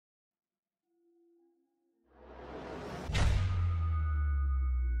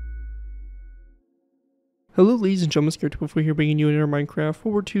Hello ladies and gentlemen, Zackary here bringing you another Minecraft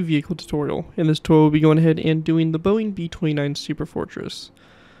World War II vehicle tutorial. In this tutorial we'll be going ahead and doing the Boeing B-29 Superfortress.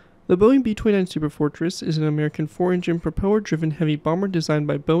 The Boeing B-29 Superfortress is an American 4-engine propeller-driven heavy bomber designed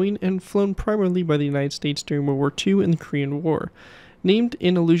by Boeing and flown primarily by the United States during World War II and the Korean War. Named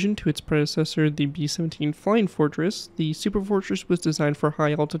in allusion to its predecessor, the B-17 Flying Fortress, the Superfortress was designed for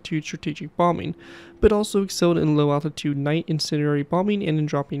high-altitude strategic bombing, but also excelled in low-altitude night incendiary bombing and in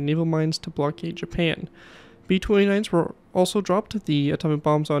dropping naval mines to blockade Japan. B-29s were also dropped the atomic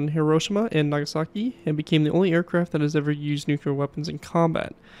bombs on Hiroshima and Nagasaki and became the only aircraft that has ever used nuclear weapons in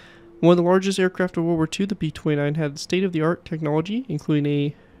combat. One of the largest aircraft of World War II, the B-29 had state-of-the-art technology, including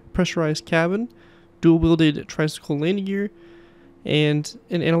a pressurized cabin, dual-wielded tricycle landing gear, and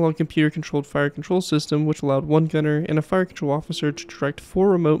an analog computer-controlled fire control system which allowed one gunner and a fire control officer to direct 4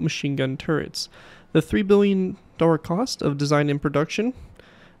 remote machine gun turrets. The $3 billion cost of design and production,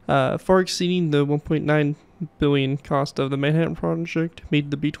 far exceeding the $1.9 billion cost of the Manhattan Project, made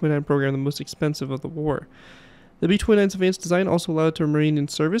the B-29 program the most expensive of the war. The B-29's advanced design also allowed it to remain in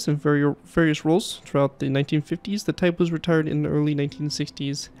service in various roles throughout the 1950s. The type was retired in the early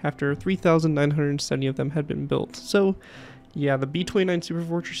 1960s after 3,970 of them had been built. So, yeah, the B-29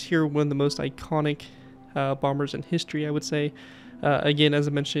 Superfortress here, one of the most iconic bombers in history, I would say. Again, as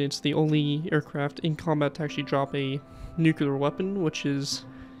I mentioned, it's the only aircraft in combat to actually drop a nuclear weapon, which is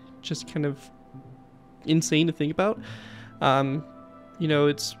just kind of insane to think about. You know,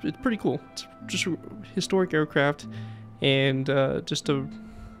 it's pretty cool. It's just a historic aircraft and just a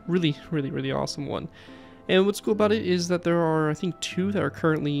really awesome one. And what's cool about it is that there are, I think, 2 that are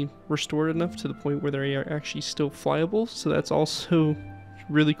currently restored enough to the point where they are actually still flyable. So that's also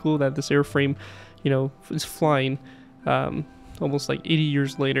really cool that this airframe, you know, is flying almost like 80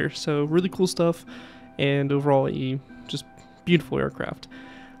 years later. So really cool stuff, and overall a just beautiful aircraft.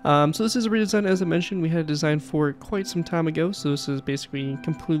 So this is a redesign, as I mentioned. We had a design for it quite some time ago, so this is basically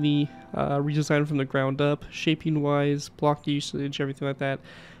completely redesigned from the ground up, shaping wise, block usage, everything like that.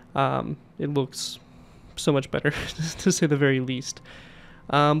 It looks so much better, to say the very least.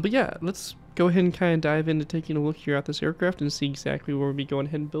 But yeah, let's go ahead and kind of dive into taking a look here at this aircraft and see exactly where we'll be going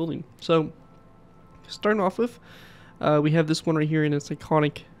ahead and building. So, starting off with, we have this one right here in its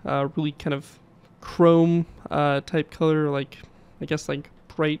iconic, really kind of chrome type color, like, I guess, like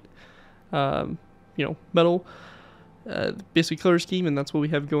bright, you know, metal, basically color scheme, and that's what we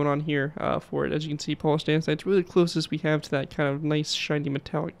have going on here for it. As you can see, polished andesite, it's really closest we have to that kind of nice shiny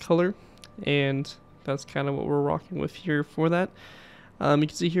metallic color, and that's kind of what we're rocking with here for that. You can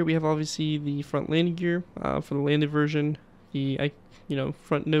see here we have obviously the front landing gear for the landed version, the you know,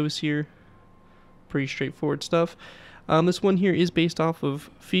 front nose here, pretty straightforward stuff. This one here is based off of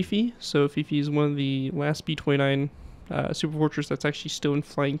Fifi, so Fifi is one of the last B-29 Superfortress that's actually still in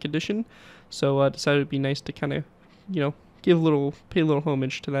flying condition, so I decided it'd be nice to kind of, you know, pay a little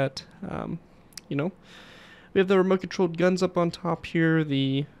homage to that. You know, we have the remote controlled guns up on top here,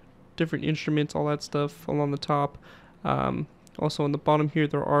 the different instruments, all that stuff along the top. Also on the bottom here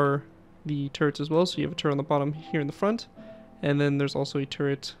there are the turrets as well, so you have a turret on the bottom here in the front, and then there's also a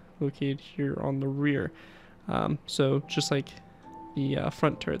turret located here on the rear. So just like the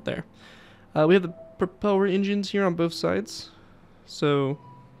front turret there. We have the propeller engines here on both sides, so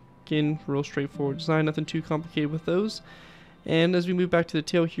again, real straightforward design, nothing too complicated with those. And as we move back to the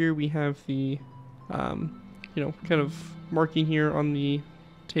tail here, we have the you know, kind of marking here on the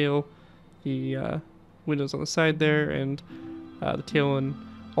tail, the windows on the side there, and the tail. And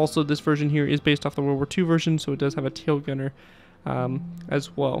also this version here is based off the World War II version, so it does have a tail gunner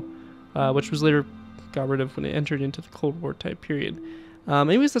as well, which was later got rid of when it entered into the Cold War type period.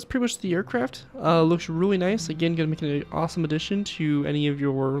 Anyways, that's pretty much the aircraft. Looks really nice. Again, gonna make an awesome addition to any of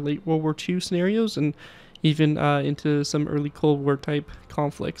your late World War II scenarios, and even into some early Cold War type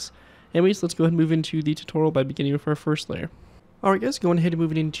conflicts. Anyways, let's go ahead and move into the tutorial by beginning with our first layer. Alright guys, going ahead and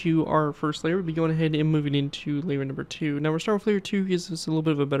moving into our first layer, we'll be going ahead and moving into layer number 2. Now we're starting with layer 2, gives us a little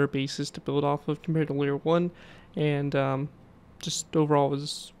bit of a better basis to build off of compared to layer 1, and just overall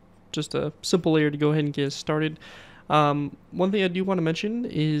is just a simple layer to go ahead and get us started. One thing I do want to mention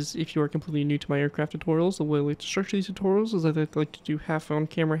is, if you are completely new to my aircraft tutorials, the way I like to structure these tutorials is that I like to do half on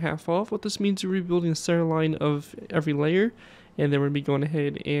camera, half off. What this means is we're building the center line of every layer, and then we're going to be going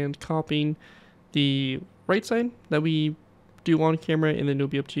ahead and copying the right side that we do on camera, and then it'll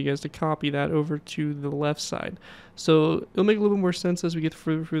be up to you guys to copy that over to the left side. So it'll make a little bit more sense as we get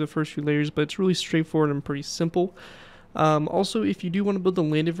through the first few layers, but it's really straightforward and pretty simple. Also, if you do want to build the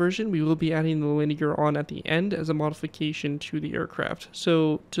landed version, we will be adding the landing gear on at the end as a modification to the aircraft.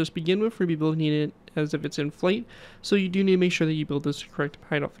 So to begin with, we'll be building it as if it's in flight, so you do need to make sure that you build this to correct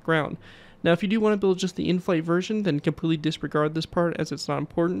height off the ground. Now, if you do want to build just the in-flight version, then completely disregard this part as it's not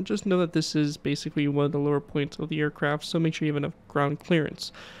important. Just know that this is basically one of the lower points of the aircraft, so make sure you have enough ground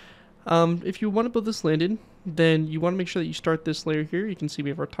clearance. If you want to build this landed, then you want to make sure that you start this layer here. You can see we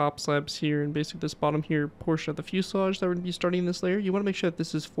have our top slabs here and basically this bottom here portion of the fuselage that we're going to be starting this layer. You want to make sure that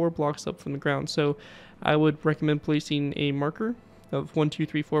this is 4 blocks up from the ground. So I would recommend placing a marker of 1, 2,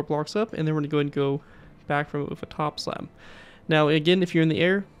 3, 4 blocks up, and then we're going to go ahead and go back from it with a top slab. Now again, if you're in the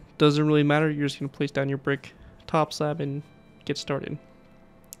air, doesn't really matter. You're just going to place down your brick top slab and get started.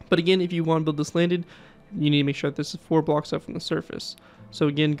 But again, if you want to build this landed, you need to make sure that this is 4 blocks up from the surface. So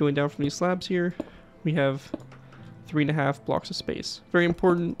again, going down from these slabs here, we have 3.5 blocks of space. Very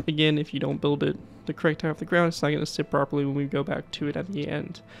important. Again, if you don't build it the correct height off the ground, it's not going to sit properly when we go back to it at the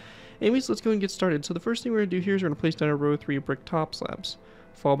end. Anyways, let's go and get started. So the first thing we're going to do here is we're going to place down a row of 3 brick top slabs,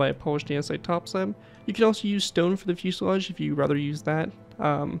 followed by a polished andesite top slab. You can also use stone for the fuselage if you rather use that.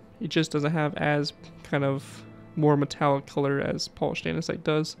 It just doesn't have as kind of more metallic color as polished andesite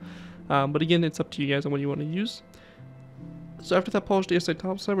does. But again, it's up to you guys on what you want to use. So after that polished andesite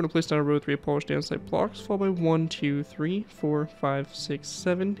top slab, we're going to place down a row of 3 polished andesite blocks, followed by 1, 2, 3, 4, 5, 6,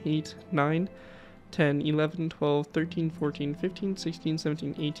 7, 8, 9, 10, 11, 12, 13, 14, 15, 16,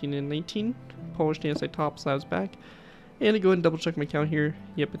 17, 18, and 19 polished andesite top slabs back. And to go ahead and double check my count here,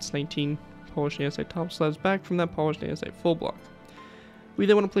 yep, it's 19 polished andesite top slabs back from that polished andesite full block. We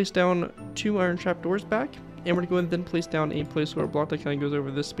then want to place down 2 iron trap doors back, and we're going to go ahead and then place down a placeholder block that kind of goes over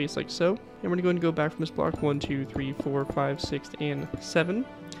this space like so. And we're going to go ahead and go back from this block 1, 2, 3, 4, 5, 6, and 7.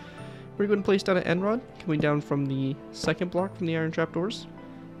 We're going to place down an end rod coming down from the second block from the iron trap doors,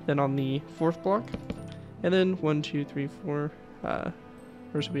 then on the 4th block, and then 1, 2, 3, 4,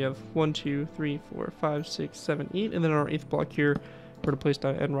 first we have 1, 2, 3, 4, 5, 6, 7, 8, and then on our 8th block here, we're going to place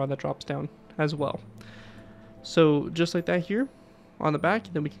down an end rod that drops down as well. So just like that here on the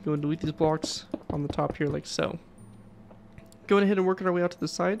back, then we can go and delete these blocks on the top here like so. Going ahead and working our way out to the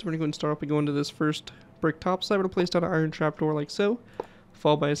sides, we're going to go and start up and go into this first brick top slab. We're going to place down an iron trapdoor like so,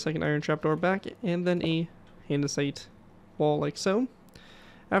 followed by a second iron trapdoor back, and then a andesite wall like so.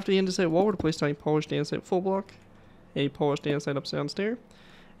 After the andesite wall, we're going to place down a polished andesite full block, a polished andesite upside down stair,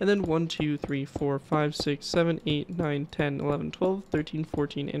 and then 1, 2, 3, 4, 5, 6, 7, 8, 9, 10, 11, 12, 13,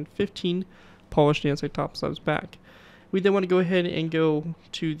 14, and 15 polished andesite top slabs back. We then want to go ahead and go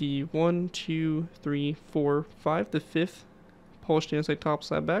to the 1, 2, 3, 4, 5, the 5th polished andesite top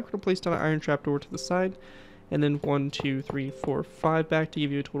slab back. We're going to place down an iron trapdoor to the side, and then 1, 2, 3, 4, 5 back to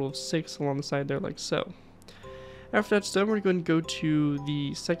give you a total of 6 along the side there like so. After that's done, we're going to go to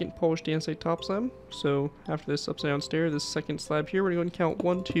the second polished andesite top slab. So after this upside down stair, this second slab here, we're going to count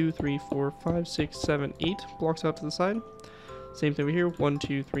 1, 2, 3, 4, 5, 6, 7, 8 blocks out to the side. Same thing over here, 1,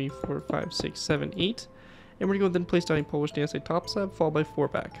 2, 3, 4, 5, 6, 7, 8. And we're going to go then place down a polished andesite top slab, followed by 4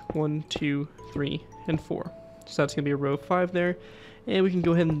 back. 1, 2, 3, and 4. So that's going to be a row of 5 there. And we can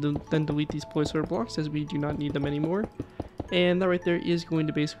go ahead and then delete these placeholder blocks as we do not need them anymore. And that right there is going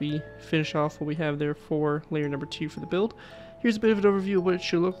to basically finish off what we have there for layer number 2 for the build. Here's a bit of an overview of what it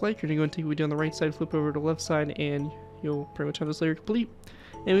should look like. You're going to go and take what we did on the right side, flip over to the left side, and you'll pretty much have this layer complete.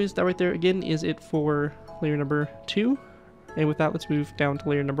 Anyways, that right there again is it for layer number 2. And with that, let's move down to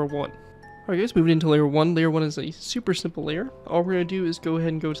layer number 1. Alright guys, moving into layer 1. Layer 1 is a super simple layer. All we're going to do is go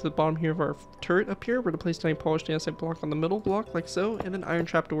ahead and go to the bottom here of our turret up here. We're going to place down a polished andesite block on the middle block like so, and then iron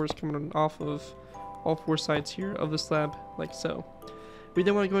trapdoors coming off of all 4 sides here of the slab like so. We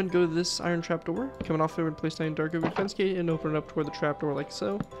then want to go ahead and go to this iron trapdoor. Coming off there, we're going to place down a dark oak fence gate and open it up toward the trapdoor like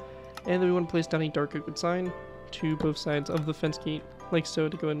so. And then we want to place down a dark oak sign to both sides of the fence gate like so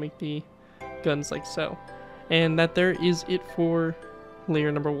to go ahead and make the guns like so. And that there is it for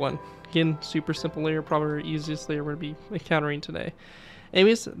layer number 1. Again, super simple layer, probably our easiest layer we're going to be encountering today.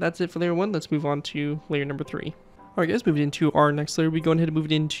 Anyways, that's it for layer 1. Let's move on to layer number 3. Alright guys, moving into our next layer, we go ahead and move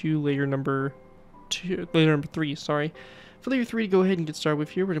it into layer number 3, sorry. For layer 3 to go ahead and get started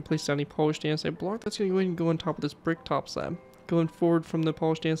with here, we're going to place down a polished andesite block that's going to go ahead and go on top of this brick top slab. Going forward from the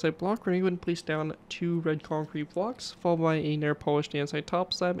polished andesite block, we're going to go ahead and place down 2 red concrete blocks, followed by a narrow polished andesite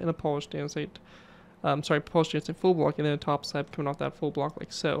top slab and a polished andesite polished andesite full block, and then a top slab coming off that full block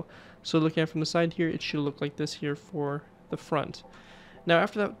like so. So looking at it from the side here, it should look like this here for the front. Now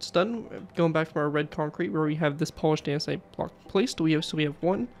after that's done, going back from our red concrete where we have this polished andesite block placed, we have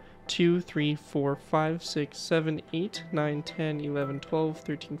 1, 2, 3, 4, 5, 6, 7, 8, 9, 10, 11, 12,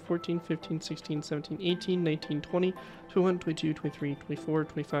 13, 14, 15, 16, 17, 18, 19, 20, 21, 22, 23, 24,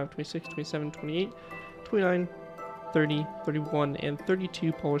 25, 26, 27, 28, 29, 30, 31, and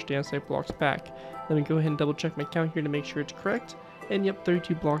 32 polished andesite blocks back. Let me go ahead and double check my count here to make sure it's correct. And yep,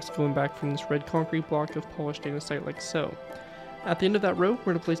 32 blocks going back from this red concrete block of polished andesite like so. At the end of that row, we're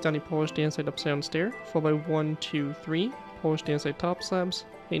going to place down a polished andesite upside down stair, followed by 1, 2, 3 polished andesite top slabs,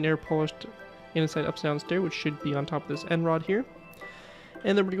 a near polished andesite upside down stair, which should be on top of this end rod here.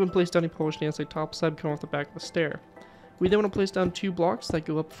 And then we're going to place down a polished andesite top slab coming off the back of the stair. We then want to place down 2 blocks that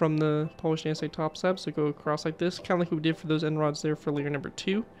go up from the polished andesite top slab, so go across like this, kind of like we did for those end rods there for layer number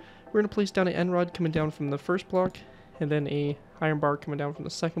 2. We're going to place down an end rod coming down from the first block, and then a iron bar coming down from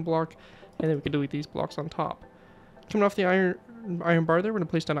the second block, and then we can delete these blocks on top. Coming off the iron bar there, we're going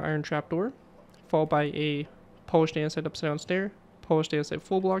to place down an iron trapdoor, followed by a polished andesite upside down stair, polished andesite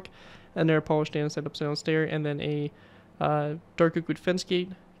full block, and then a polished andesite upside down stair, and then a dark oak wood fence gate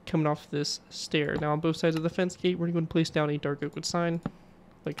coming off this stair. Now on both sides of the fence gate, we're going to place down a dark oak wood sign,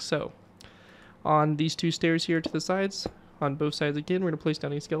 like so. On these 2 stairs here to the sides, on both sides again, we're going to place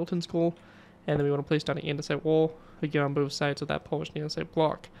down a skeleton skull, and then we want to place down an andesite wall, again on both sides of that polished andesite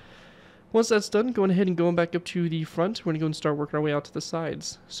block. Once that's done, going ahead and going back up to the front, we're going to go and start working our way out to the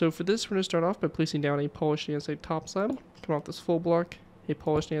sides. So for this, we're going to start off by placing down a polished andesite top slab, come off this full block, a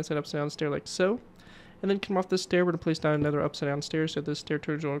polished andesite upside down stair like so, and then come off this stair, we're going to place down another upside down stair, so this stair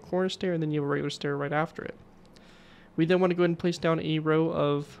turns into a corner stair, and then you have a regular stair right after it. We then want to go ahead and place down a row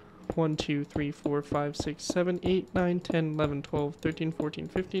of 1, 2, 3, 4, 5, 6, 7, 8, 9, 10, 11, 12, 13, 14,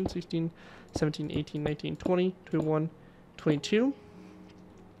 15, 16, 17, 18, 19, 20, 21, 22,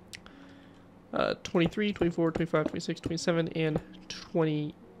 23, 24, 25, 26, 27, and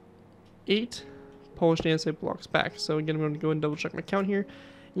 28 polished andesite blocks back. So again, I'm going to go and double check my count here.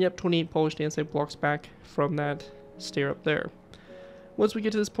 Yep, 28 polished andesite blocks back from that stair up there. Once we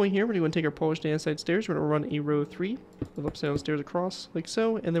get to this point here, we're going to take our polished andesite stairs. We're going to run a row of 3 of upside down stairs across, like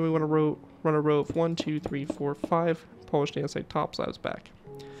so, and then we want to run a row of 1, 2, 3, 4, 5 polished andesite top slabs back.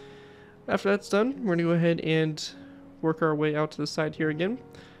 After that's done, we're going to go ahead and work our way out to the side here again.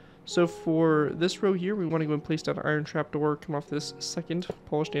 So for this row here, we want to go and place down an iron trapdoor, come off this second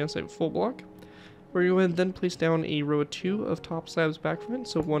polished andesite full block. We're going to go ahead and then place down a row of 2 of top slabs back from it,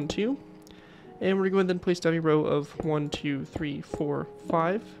 so 1, 2. And we're going to go ahead and then place down a row of 1, 2, 3, 4,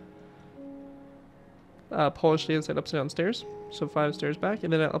 5 polished andesite upside down stairs, so 5 stairs back,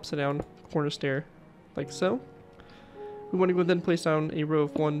 and then an upside down corner stair, like so. We want to go ahead and then place down a row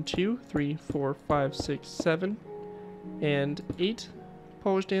of 1, 2, 3, 4, 5, 6, 7, and 8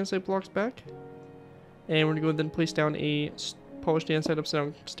 polished andesite blocks back. And we're going to go ahead and then place down a polished andesite upside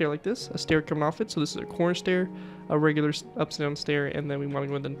down stair like this, a stair coming off it, so this is a corner stair, a regular upside down stair, and then we want to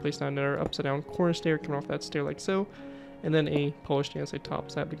go ahead and place down another upside down corner stair coming off that stair like so, and then a polished andesite top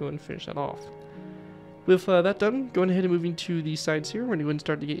slab to go and finish that off. With that done, going ahead and moving to the sides here, we're going to go and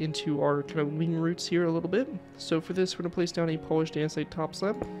start to get into our kind of wing roots here a little bit. So for this, we're going to place down a polished andesite top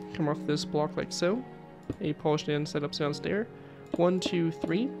slab, come off this block like so, a polished andesite upside down stair, 1, 2,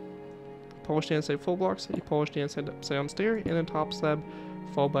 3, polished andesite full blocks, a polished andesite upside down stair, and a top slab,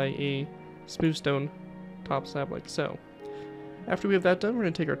 followed by a smooth stone top slab like so. After we have that done, we're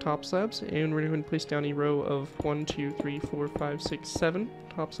going to take our top slabs, and we're going to place down a row of 1, 2, 3, 4, 5, 6, 7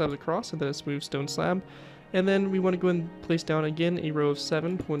 top slabs across, and then a smooth stone slab. And then we want to go and place down again a row of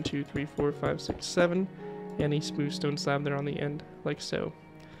 7, 1, 2, 3, 4, 5, 6, 7, and a smooth stone slab there on the end, like so.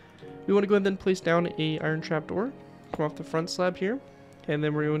 We want to go and then place down a iron trapdoor, come off the front slab here, and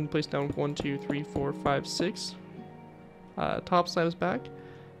then we're going to place down 1, 2, 3, 4, 5, 6 top slabs back.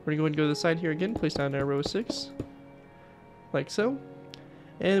 We're going to go to the side here again, place down a row of 6, like so.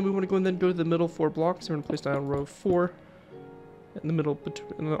 And we want to go and then go to the middle 4 blocks. We're going to place down a row of 4 in the middle,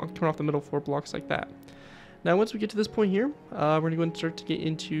 coming off the middle 4 blocks like that. Now once we get to this point here, we're going to go and start to get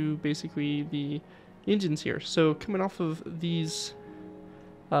into basically the engines here. So coming off of these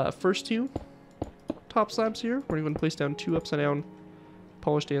first 2 top slabs here, we're going to place down 2 upside down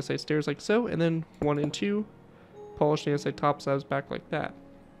polished andesite stairs like so, and then 1 and 2 polished andesite top slabs back like that.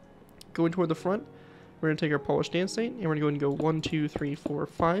 Going toward the front, we're going to take our polished andesite, and we're going to go and go 1, 2, 3, 4,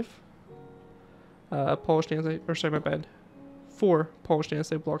 5 polished andesite, or sorry, my bad, 4 polished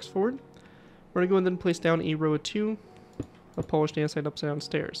andesite blocks forward. We're going to go and then place down a row of 2 of polished andesite upside down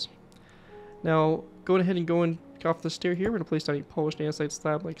stairs. Now, going ahead and going off the stair here, we're going to place down a polished andesite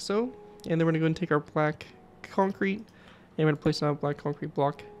slab like so, and then we're going to go and take our black concrete, and we're going to place down a black concrete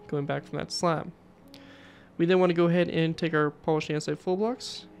block going back from that slab. We then want to go ahead and take our polished andesite full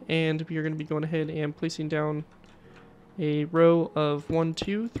blocks, and we are going to be going ahead and placing down a row of 1,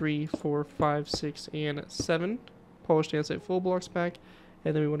 2, 3, 4, 5, 6, and 7 polished andesite full blocks back,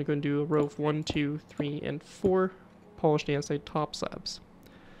 and then we want to go and do a row of 1, 2, 3, and 4 polished andesite top slabs.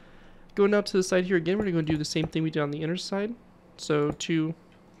 Going out to the side here again, we're going to do the same thing we did on the inner side. So 2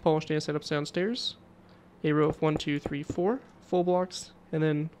 polished andesite upside down stairs, a row of 1, 2, 3, 4 full blocks, and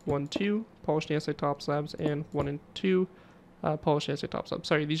then 1, 2 polished andesite top slabs, and 1 and 2 polished andesite top slabs.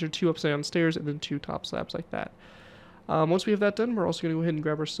 Sorry, these are 2 upside down stairs and then 2 top slabs like that. Once we have that done, we're also going to go ahead and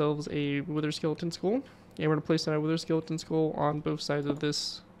grab ourselves a wither skeleton skull, and we're going to place that wither skeleton skull on both sides of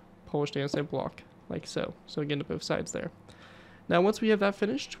this polished andesite block, like so. So again, to both sides there. Now, once we have that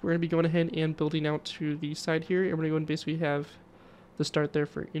finished, we're going to be going ahead and building out to the side here, and we're going to go and basically have the start there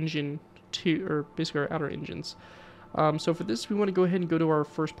for engine 2, or basically our outer engines. So for this, we want to go ahead and go to our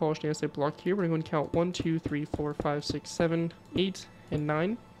first polished andesite block here. We're going to go and count 1, 2, 3, 4, 5, 6, 7, 8, and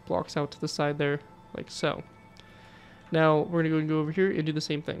 9 blocks out to the side there, like so. Now, we're going to go over here and do the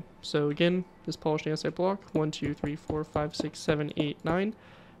same thing. So again, this polished andesite block, 1, 2, 3, 4, 5, 6, 7, 8, 9.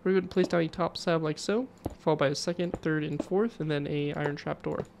 We're going to place down a top slab like so, followed by a second, third, and fourth, and then a iron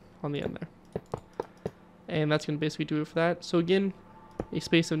trapdoor on the end there. And that's going to basically do it for that. So again, a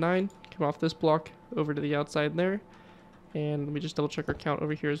space of 9, come off this block over to the outside there. And let me just double check our count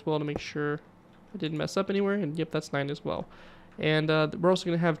over here as well to make sure I didn't mess up anywhere. And yep, that's 9 as well. And we're also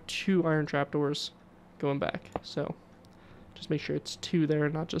going to have 2 iron trapdoors going back. So just make sure it's 2 there,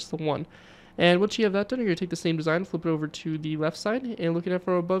 not just the 1. And once you have that done, you're going to take the same design, flip it over to the left side, and looking at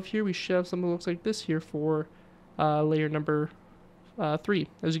from above here, we should have something that looks like this here for layer number 3.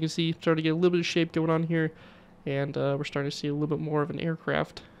 As you can see, starting to get a little bit of shape going on here, and we're starting to see a little bit more of an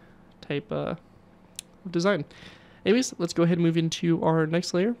aircraft type of design. Anyways, let's go ahead and move into our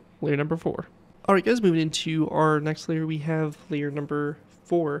next layer, layer number 4. Alright guys, moving into our next layer, we have layer number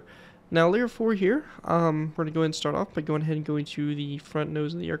 4. Now, layer 4 here, we're going to go ahead and start off by going ahead and going to the front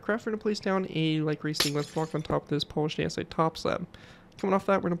nose of the aircraft. We're going to place down a light gray stainless block on top of this polished andesite top slab. Coming off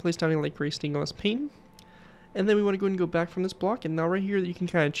that, we're going to place down a light gray stainless pane. And then we want to go ahead and go back from this block, and now right here you can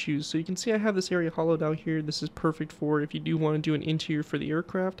kind of choose. So you can see I have this area hollowed out here. This is perfect for if you do want to do an interior for the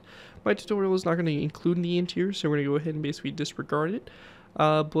aircraft. My tutorial is not going to include the interior, so we're going to go ahead and basically disregard it.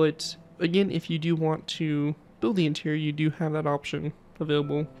 But again, if you do want to build the interior, you do have that option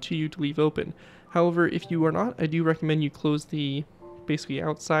available to you to leave open. However, if you are not, I do recommend you close the basically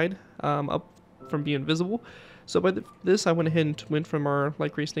outside up from being visible. So by this, I went ahead and went from our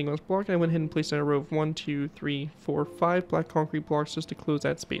light gray stainless block, and I went ahead and placed in a row of 1, 2, 3, 4, 5 black concrete blocks just to close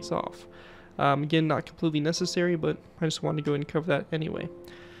that space off. Again, not completely necessary, but I just wanted to go ahead and cover that anyway.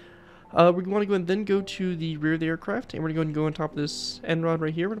 We want to go and then go to the rear of the aircraft, and we're going to go on top of this end rod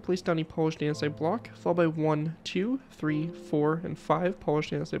right here. We're going to place down a polished andesite block, followed by 1, 2, 3, 4, and 5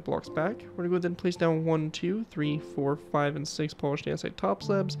 polished andesite blocks back. We're going to go then place down 1, 2, 3, 4, 5, and 6 polished andesite top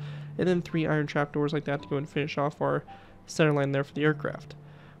slabs, and then 3 iron trapdoors like that to go and finish off our center line there for the aircraft.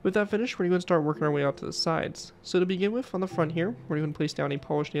 With that finished, we're going to start working our way out to the sides. So to begin with, on the front here, we're going to place down a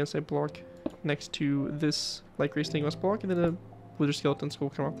polished andesite block next to this light gray stainless block, and then a wither skeleton skull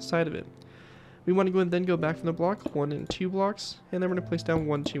come off the side of it. We want to go and then go back from the block, 1 and 2 blocks, and then we're going to place down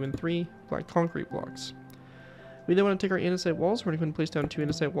 1, 2, and 3 black concrete blocks. We then want to take our andesite walls. We're going to go and place down 2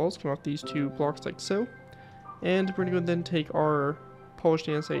 andesite walls, come off these 2 blocks like so. And we're going to go and then take our polished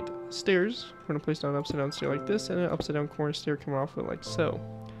andesite stairs. We're going to place down an upside down stair like this, and an upside down corner stair coming off it like so.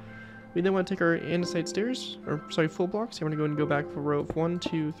 We then want to take our andesite stairs, or sorry, full blocks, and we're going to go and go back for a row of 1,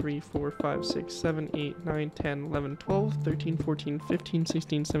 2, 3, 4, 5, 6, 7, 8, 9, 10, 11, 12, 13, 14, 15,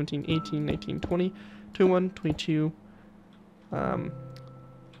 16, 17, 18, 19, 20, 21, 22,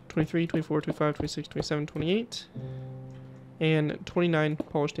 23, 24, 25, 26, 27, 28, and 29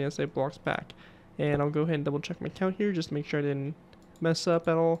 polished andesite blocks back. And I'll go ahead and double check my count here just to make sure I didn't mess up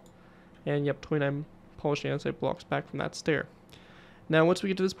at all. And yep, 29 polished andesite blocks back from that stair. Now, once we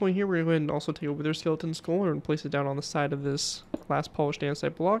get to this point here, we're going to go ahead and also take a wither skeleton skull, and we're going to place it down on the side of this last polished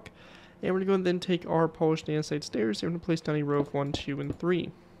andesite block. And we're going to go and then take our polished andesite stairs, and we're going to place down a row of 1, 2, and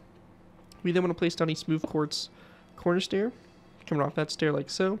 3. We then want to place down a smooth quartz corner stair, coming off that stair like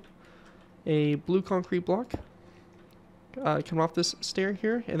so. A blue concrete block, coming off this stair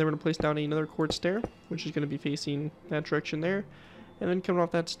here, and then we're going to place down another quartz stair, which is going to be facing that direction there. And then coming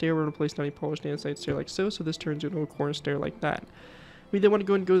off that stair, we're going to place down a polished andesite stair like so this turns into a corner stair like that. We then want to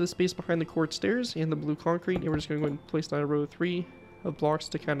go and go to the space behind the quartz stairs and the blue concrete, and we're just going to go and place down a row of 3 of blocks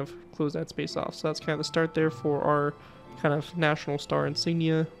to kind of close that space off. So that's kind of the start there for our kind of national star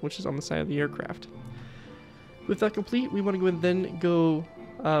insignia, which is on the side of the aircraft. With that complete, we want to go and then go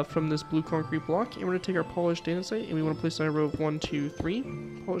from this blue concrete block, and we're going to take our polished andesite, and we want to place down a row of 1, 2, 3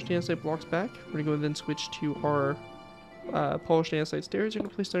 polished andesite blocks back. We're going to go and then switch to our polished andesite stairs. We're going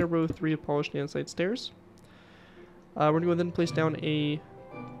to place down a row of 3 of polished andesite stairs. We're going to go then place down a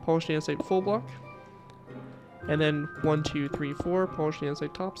polished andesite full block, and then 1, 2, 3, 4 polished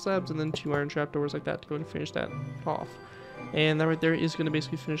andesite top slabs, and then 2 iron trapdoors like that to go and finish that off. And that right there is going to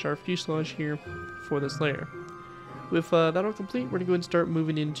basically finish our fuselage here for this layer. With that all complete, we're going to go and start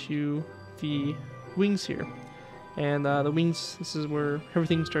moving into the wings here. And the wings, this is where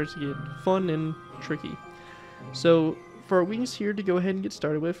everything starts to get fun and tricky. So for our wings here to go ahead and get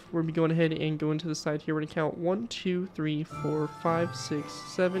started with, we're going to be going ahead and go into the side here. We're going to count 1, 2, 3, 4, 5, 6,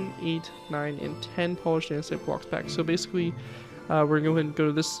 7, 8, 9, and 10 polished andesite blocks back. So basically, we're going to go ahead and go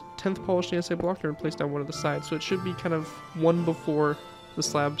to this 10th polished andesite block and place down one of the sides. So it should be kind of one before the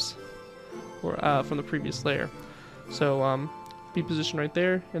slabs or from the previous layer. So be positioned right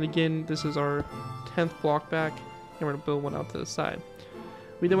there. And again, this is our 10th block back, and we're going to build one out to the side.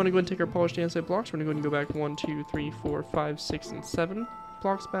 We then want to go and take our polished andesite blocks. We're going to go and go back 1, 2, 3, 4, 5, 6, and 7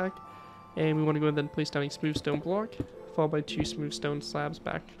 blocks back. And we want to go and then place down a smooth stone block, followed by 2 smooth stone slabs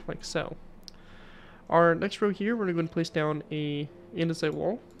back, like so. Our next row here, we're going to go and place down a andesite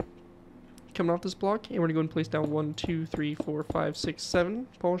wall coming off this block. And we're going to go and place down 1, 2, 3, 4, 5, 6, 7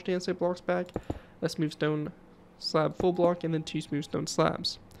 polished andesite blocks back, a smooth stone slab full block, and then 2 smooth stone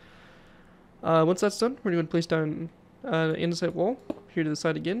slabs. Once that's done, we're going to place down an andesite wall here to the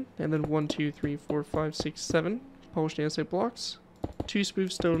side again, and then 1, 2, 3, 4, 5, 6, 7 polished andesite blocks, 2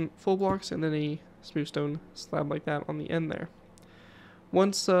 smooth stone full blocks, and then a smooth stone slab like that on the end there.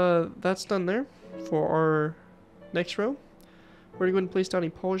 Once that's done there, for our next row, we're going to go ahead and place down a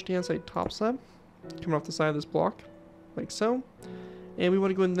polished andesite top slab coming off the side of this block, like so. And we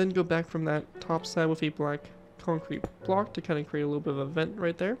want to go and then go back from that top slab with a black concrete block to kind of create a little bit of a vent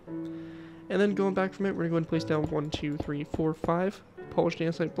right there. And then going back from it, we're going to go and place down 1, 2, 3, 4, 5 polished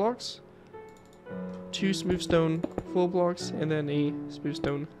andesite blocks, 2 smooth stone full blocks, and then a smooth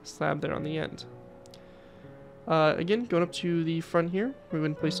stone slab there on the end. Again, going up to the front here, we're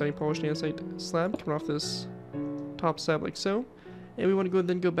going to place down a polished andesite slab coming off this top slab like so. And we want to go and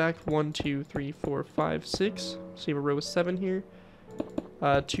then go back 1, 2, 3, 4, 5, 6. So you have a row of 7 here.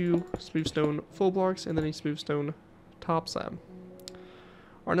 2 smooth stone full blocks, and then a smooth stone top slab.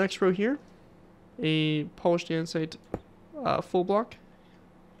 Our next row here, a polished andesite full block,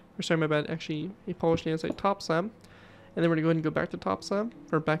 or sorry, my bad, actually a polished andesite top slab, and then we're going to go ahead and go back to top slab,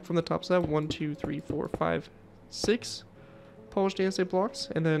 or back from the top slab, 1, 2, 3, 4, 5, 6 polished andesite blocks,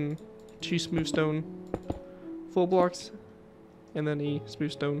 and then 2 smooth stone full blocks, and then a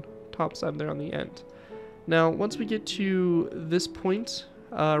smooth stone top slab there on the end. Now, once we get to this point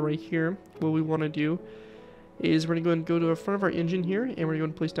right here, what we want to do is we're going to go and go to the front of our engine here, and we're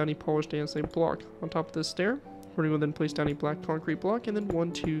going to place down a polished andesite block on top of this stair. We're going to then place down a black concrete block, and then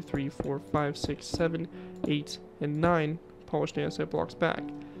 1, 2, 3, 4, 5, 6, 7, 8, and 9 polished andesite blocks back.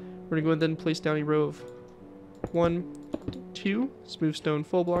 We're going to go and then place down a row of 1, 2 smooth stone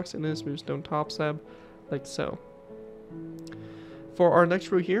full blocks, and then a smooth stone top slab, like so. For our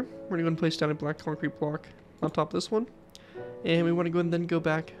next row here, we're going to go and place down a black concrete block on top of this one, and we want to go and then go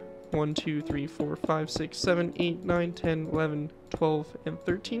back 1, 2, 3, 4, 5, 6, 7, 8, 9, 10, 11, 12, and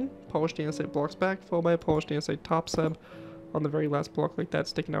 13 polished andesite blocks back, followed by a polished andesite top slab on the very last block like that,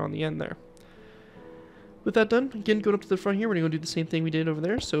 sticking out on the end there. With that done, again, going up to the front here, we're going to do the same thing we did over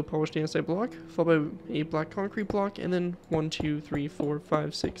there. So polished andesite block, followed by a black concrete block, and then 1, 2, 3, 4,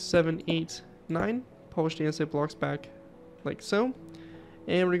 5, 6, 7, 8, 9 polished andesite blocks back, like so.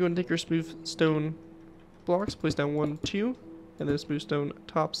 And we're going to take our smooth stone blocks, place down 1, 2, and then a smooth stone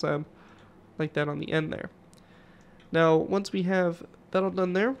top slab like that on the end there. Now, once we have that all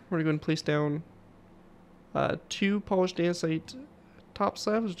done there, we're going to place down 2 polished andesite top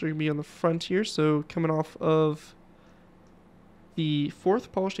slabs, which are going to be on the front here. So coming off of the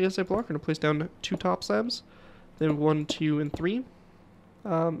 4th polished andesite block, we're going to place down 2 top slabs, then 1, 2, and 3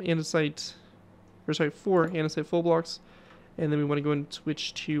 4 andesite full blocks, and then we want to go and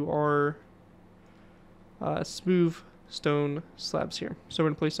switch to our smooth stone slabs here. So we're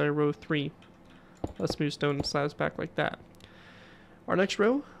going to place our row 3 smooth stone slabs back like that. Our next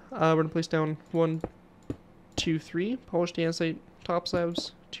row, we're going to place down 1, 2, 3 polished andesite top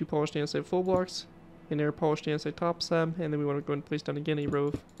slabs, 2 polished andesite full blocks, and their polished andesite top slab, and then we want to go and place down again a row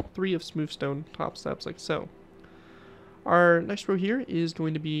of 3 of smooth stone top slabs like so. Our next row here is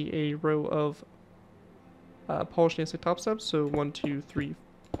going to be a row of polished andesite top slabs, so 1, 2, 3,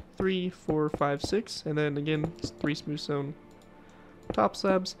 4, 5, 6, and then again 3 smooth stone top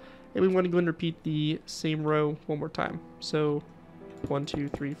slabs, and we want to go and repeat the same row one more time. So 1, 2,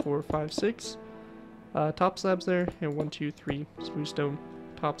 3, 4, 5, 6 top slabs there, and 1, 2, 3 smooth stone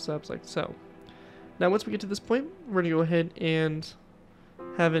top slabs like so. Now once we get to this point, we're going to go ahead and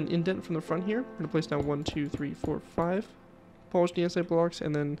have an indent from the front here. We're going to place down 1, 2, 3, 4, 5 polished andesite blocks,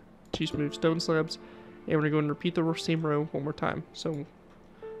 and then 2 smooth stone slabs, and we're going to go and repeat the same row one more time. So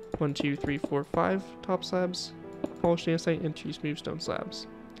 1, 2, 3, 4, 5 top slabs, polished andesite, and 2 smooth stone slabs.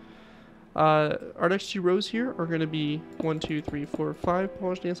 Our next 2 rows here are going to be 1, 2, 3, 4, 5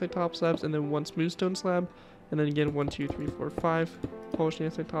 polished andesite top slabs, and then 1 smooth stone slab, and then again 1, 2, 3, 4, 5 polished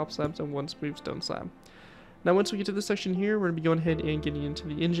andesite top slabs and 1 smooth stone slab. Now once we get to this section here, we're going to be going ahead and getting into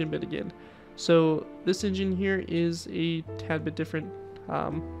the engine bit again. So this engine here is a tad bit different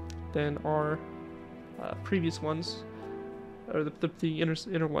than our previous ones, or the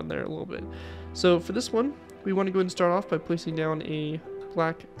inner one there a little bit. So for this one, we want to go ahead and start off by placing down a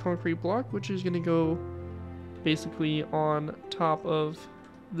black concrete block, which is going to go basically on top of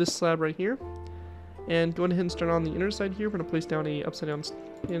this slab right here. And going ahead and start on the inner side here, we're going to place down a upside down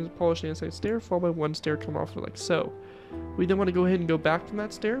and polished andesite stair, followed by 1 stair coming off like so. We then want to go ahead and go back from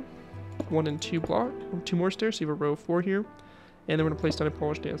that stair, 1 and 2 more stairs, so you have a row of 4 here, and then we're going to place down a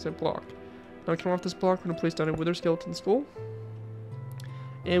polished andesite block. Now coming off this block, we're going to place down a wither skeleton skull,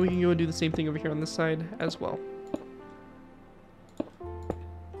 and we can go and do the same thing over here on this side as well.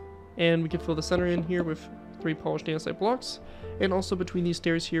 And we can fill the center in here with 3 polished andesite blocks, and also between these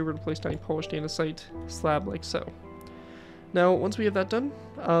stairs here, we're going to place down a polished andesite slab like so. Now, once we have that done,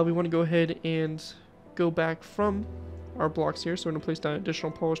 we want to go ahead and go back from our blocks here. So we're going to place down an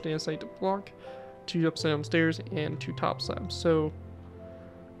additional polished andesite block, 2 upside down stairs, and 2 top slabs. So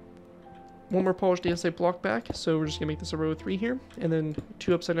 1 more polished andesite block back. So we're just going to make this a row of 3 here, and then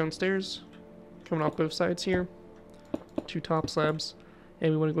 2 upside down stairs coming off both sides here, 2 top slabs,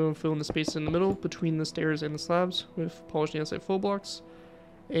 and we want to go and fill in the space in the middle between the stairs and the slabs with polished andesite full blocks.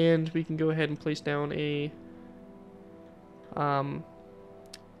 And we can go ahead and place down a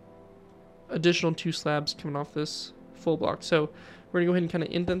additional 2 slabs coming off this full block. So we're going to go ahead and kind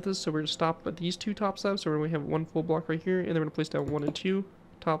of indent this, so we're going to stop at these 2 top slabs. So we're going to have 1 full block right here, and then we're going to place down 1 and 2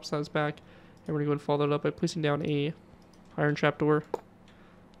 top slabs back, and we're going to go and follow that up by placing down a iron trapdoor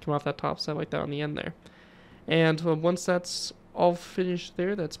come off that top slab like that on the end there. And once that's all finished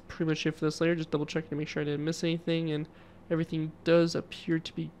there, that's pretty much it for this layer. Just double checking to make sure I didn't miss anything, and everything does appear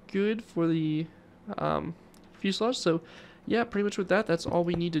to be good for the fuselage. So yeah, pretty much with that, that's all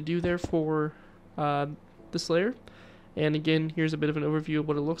we need to do there for this layer. And again, here's a bit of an overview of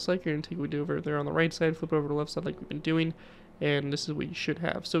what it looks like. You're going to take it over there on the right side, flip over to the left side like we've been doing, and this is what you should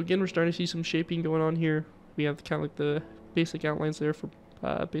have. So again, we're starting to see some shaping going on here. We have kind of like the basic outlines there for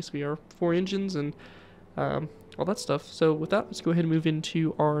basically our 4 engines and all that stuff. So with that, let's go ahead and move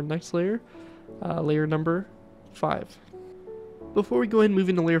into our next layer, layer number 5. Before we go ahead and move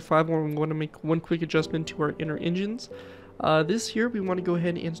into layer 5, I want to make one quick adjustment to our inner engines. This here, we want to go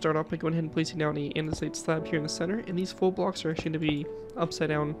ahead and start off by going ahead and placing down a andesite slab here in the center, and these full blocks are actually going to be upside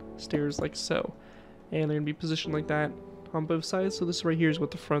down stairs like so, and they're going to be positioned like that on both sides. So this right here is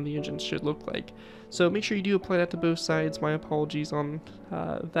what the front of the engine should look like. So make sure you do apply that to both sides. My apologies on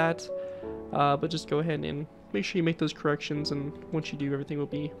that, but just go ahead and make sure you make those corrections, and once you do, everything will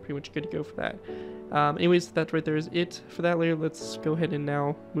be pretty much good to go for that. Anyways, that right there is it for that layer. Let's go ahead and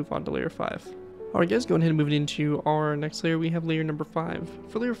now move on to layer 5. Alright guys, going ahead and moving into our next layer, we have layer number 5.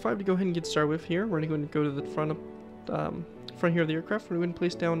 For layer 5 to go ahead and get started with here, we're going to go to the front here of the aircraft. We're going to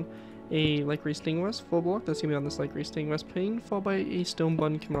place down a light gray stained glass full block that's going to be on this light gray stained glass pane, followed by a stone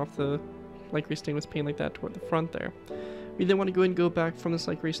button coming off the light gray stained glass pane like that toward the front there. We then want to go ahead and go back from this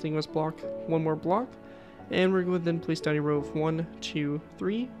light gray stained glass block, 1 more block, and we're going to then place down a row of 1, 2,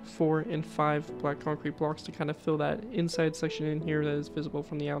 3, 4, and 5 black concrete blocks to kind of fill that inside section in here that is visible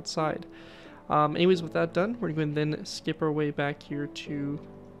from the outside. Anyways, with that done, we're going to then skip our way back here to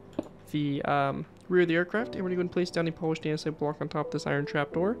the rear of the aircraft, and we're going to place down a polished andesite block on top of this iron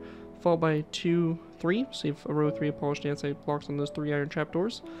trapdoor, followed by 2, 3, so you have a row of 3 of polished andesite blocks on those 3 iron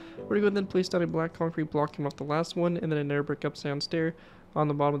trapdoors. We're going to then place down a black concrete block coming off the last one, and then an air brick upside down stair on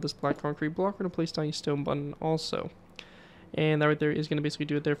the bottom of this black concrete block. We're going to place down a stone button also. And that right there is going to basically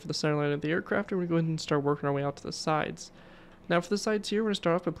do it there for the center line of the aircraft, and we're going to go ahead and start working our way out to the sides. Now for the sides here, we're going to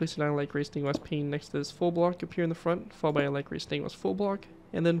start off by placing down a light gray stained glass pane next to this full block up here in the front, followed by a light gray stained glass full block,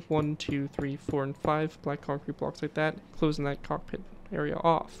 and then 1, 2, 3, 4, and 5 black concrete blocks like that, closing that cockpit area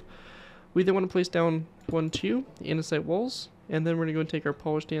off. We then want to place down 1, 2 andesite walls, and then we're going to go and take our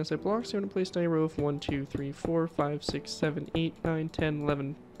polished andesite blocks. So we're going to place down a row of 1, 2, 3, 4, 5, 6, 7, 8, 9, 10,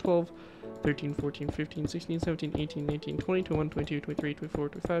 11, 12, 13, 14, 15, 16, 17, 18, 19, 20, 21, 22, 23, 24,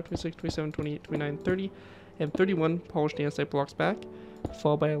 25, 26, 27, 28, 29, 30, and 31 polished andesite blocks back,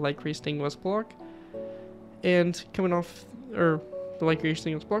 followed by a light gray stained glass block. And coming off, the light gray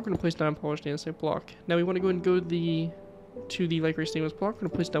stained glass block, we're going to place down a polished andesite block. Now we want to go and go to the light gray stained glass block. We're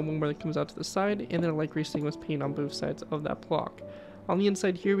going to place down one more that comes out to the side, and then a light gray stained glass pane on both sides of that block. On the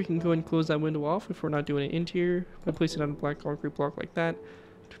inside here, we can go and close that window off if we're not doing it interior by placing down a black concrete block like that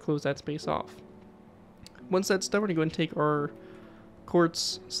to close that space off. Once that's done, we're going to go and take our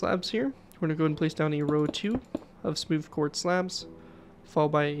quartz slabs here. We're going to go and place down a row 2 of smooth quartz slabs, followed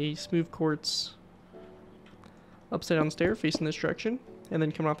by a smooth quartz upside down stair facing this direction, and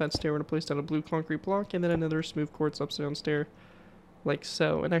then coming off that stair we're going to place down a blue concrete block and then another smooth quartz upside down stair like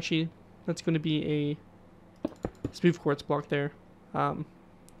so. And actually that's going to be a smooth quartz block there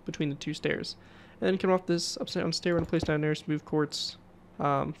between the two stairs. And then coming off this upside down stair we're going to place down another smooth quartz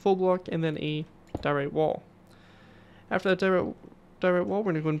full block and then a diorite wall. After that diorite wall,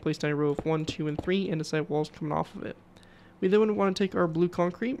 we're going to go ahead and place down a row of 1, 2, and 3 andesite walls coming off of it. We then want to take our blue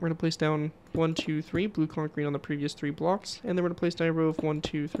concrete. We're going to place down 1, 2, 3 blue concrete on the previous 3 blocks, and then we're going to place down a row of 1,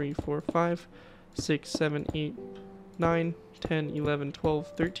 2, 3, 4, 5, 6, 7, 8, 9, 10, 11, 12,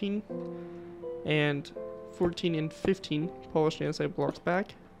 13, and 14 and 15 polished andesite blocks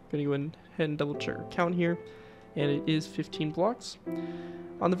back. I'm going to go ahead and double check our count here, and it is 15 blocks.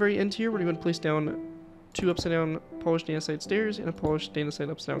 On the very end here, we're going to place down 2 upside down polished andesite stairs and a polished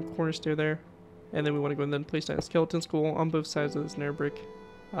andesite upside down corner stair there. And then we want to go and then place down a skeleton skull on both sides of this nether brick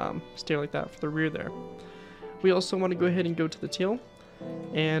stair like that for the rear there. We also want to go ahead and go to the tail,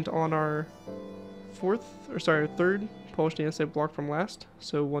 and on our third polished andesite block from last,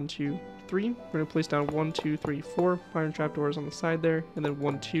 so 1, 2, 3, we're going to place down 1, 2, 3, 4 iron trapdoors on the side there, and then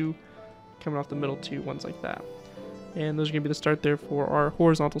 1, 2 coming off the middle 2 ones like that. And those are going to be the start there for our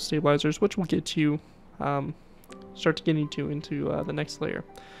horizontal stabilizers, which we'll get to start getting into the next layer.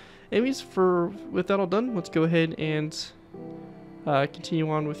 Anyways, with that all done, let's go ahead and continue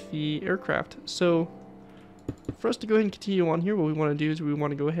on with the aircraft. So for us to go ahead and continue on here, what we want to do is we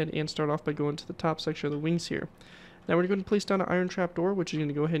want to go ahead and start off by going to the top section of the wings here. Now we're going to place down an iron trapdoor, which is going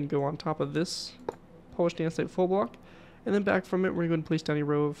to go ahead and go on top of this polished andesite full block, and then back from it we're going to place down a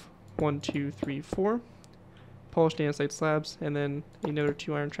row of 1, 2, 3, 4 polished andesite slabs, and then another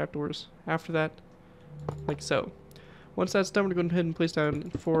 2 iron trapdoors after that, like so. Once that's done, we're going to go ahead and place down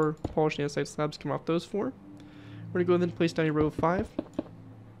 4 polished andesite slabs coming off those 4. We're going to go ahead and place down a row of 5,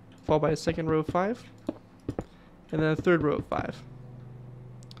 followed by a second row of 5, and then a third row of 5.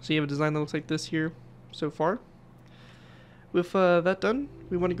 So you have a design that looks like this here so far. With that done,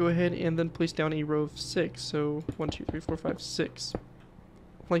 we want to go ahead and then place down a row of 6, so 1, 2, 3, 4, 5, 6,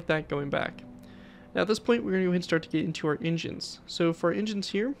 like that going back. Now at this point, we're going to go ahead and start to get into our engines. So for our engines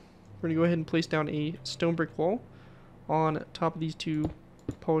here, we're going to go ahead and place down a stone brick wall on top of these 2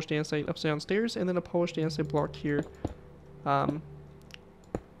 polished andesite upside down stairs, and then a polished andesite block here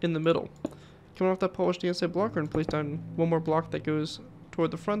in the middle. Coming off that polished andesite block, we're going to place down one more block that goes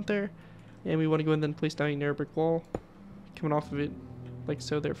toward the front there, and we want to go and then place down a narrow brick wall coming off of it like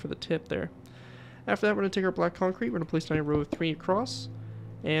so there for the tip there. After that, we're going to take our black concrete, we're going to place down a row of 3 across,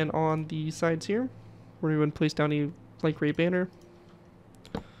 and on the sides here, we're going to place down a light gray banner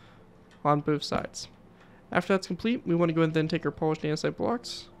on both sides. After that's complete, we want to go and then take our polished andesite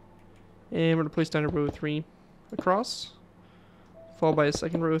blocks, and we're going to place down a row of 3 across, followed by a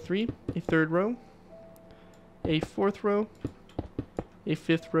second row of 3, a third row, a fourth row, a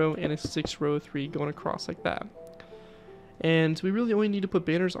fifth row, and a sixth row of 3 going across like that. And we really only need to put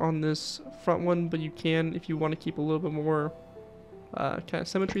banners on this front one, but you can, if you want to keep a little bit more kind of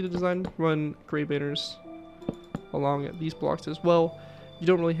symmetry to the design, run gray banners along these blocks as well. You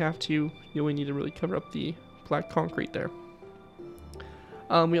don't really have to, you only need to really cover up the black concrete there.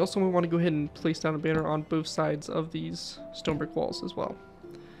 We also want to go ahead and place down a banner on both sides of these stone brick walls as well.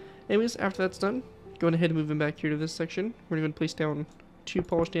 Anyways, after that's done, going ahead and moving back here to this section, we're going to place down 2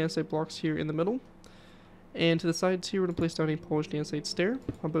 polished andesite blocks here in the middle. And to the sides here, we're going to place down a polished andesite stair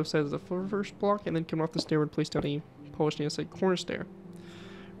on both sides of the first block, and then coming off the stair, we're going to place down a polished andesite corner stair.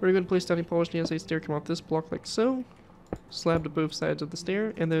 We're going to place down a polished andesite stair coming off this block like so, slab to both sides of the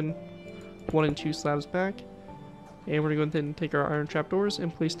stair, and then 1 and 2 slabs back. And we're going to go ahead and take our iron trapdoors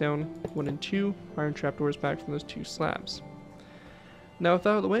and place down 1 and 2 iron trapdoors back from those 2 slabs. Now with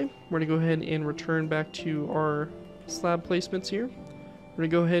that out of the way, we're going to go ahead and return back to our slab placements here. We're going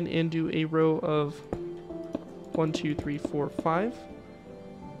to go ahead and do a row of 1, 2, 3, 4,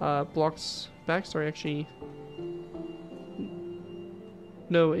 5 blocks back. Sorry, actually,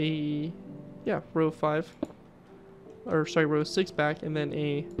 no, row 5. Or sorry, row 6 back, and then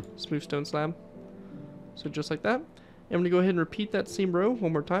a smooth stone slab. So just like that. And I'm going to go ahead and repeat that same row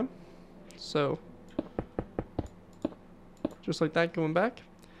one more time. So just like that going back.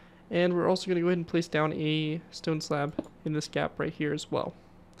 And we're also going to go ahead and place down a stone slab in this gap right here as well.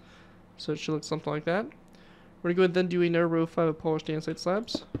 So it should look something like that. We're going to go ahead and then do another row of 5 of polished andesite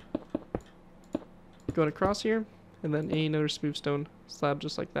slabs. Going across here, and then another smooth stone slab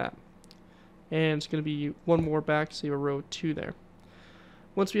just like that. And it's going to be one more back, so you have a row of 2 there.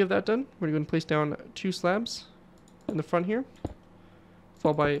 Once we have that done, we're going to place down 2 slabs in the front here,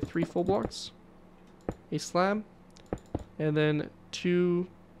 followed by 3 full blocks, a slab, and then 2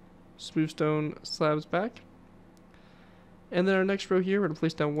 smooth stone slabs back, And then our next row here, we're going to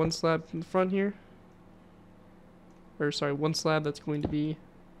place down one slab in the front here. Or sorry, one slab that's going to be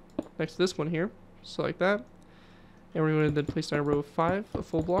next to this one here. So like that. And we're going to then place down a row of 5 of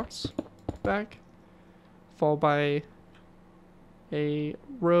full blocks back. Followed by a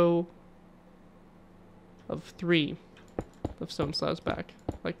row of 3 of stone slabs back.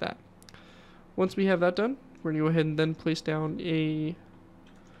 Like that. Once we have that done, we're going to go ahead and then place down a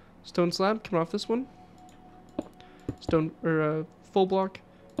stone slab coming off this one. Stone or full block,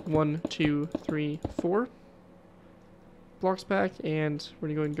 1, 2, 3, 4 blocks back, and we're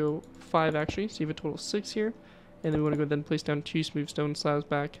gonna go and go 5 actually, so you have a total of 6 here. And then we want to go then place down 2 smooth stone slabs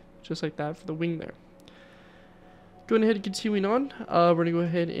back, just like that for the wing there. Going ahead and continuing on, we're gonna go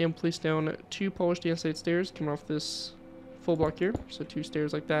ahead and place down 2 polished andesite stairs coming off this full block here, so 2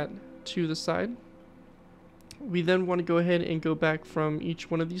 stairs like that to the side. We then want to go ahead and go back from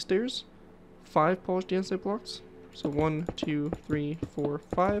each one of these stairs 5 polished andesite blocks. So 1, 2, 3, 4,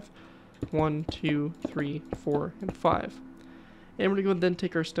 5. 1, 2, 3, 4, and 5. And we're going to go and then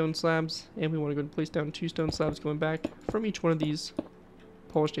take our stone slabs, and we want to go and place down 2 stone slabs going back from each one of these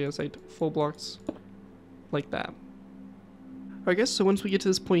polished andesite full blocks, like that. Alright guys, so once we get to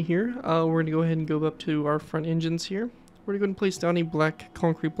this point here, we're going to go ahead and go up to our front engines here. We're going to go and place down a black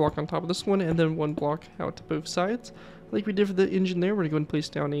concrete block on top of this one, and then 1 block out to both sides. Like we did for the engine there, we're going to go and place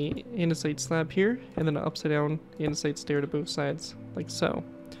down a andesite slab here, and then an upside down andesite stair to both sides, like so.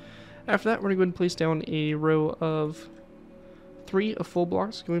 After that, we're going to go ahead and place down a row of 3 of full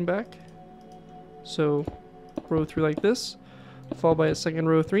blocks going back. So, row 3 like this, followed by a second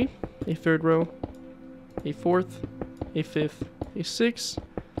row of 3, a third row, a fourth, a fifth, a 6,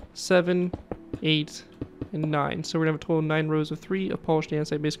 7, 8, and 9. So we're going to have a total of 9 rows of 3 of polished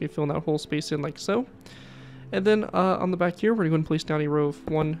andesite, basically filling that whole space in like so. And then on the back here, we're going to go and place down a row of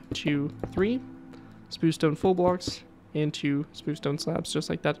 1, 2, 3 smooth stone full blocks and 2 smooth stone slabs, just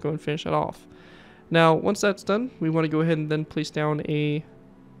like that, to go and finish that off. Now, once that's done, we want to go ahead and then place down a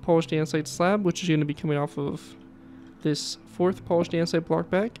polished andesite slab, which is going to be coming off of this 4th polished andesite block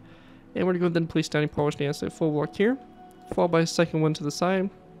back. And we're going to go and then place down a polished andesite full block here, followed by a second one to the side.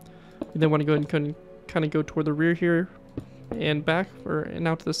 We then want to go ahead and kind of go toward the rear here and back, and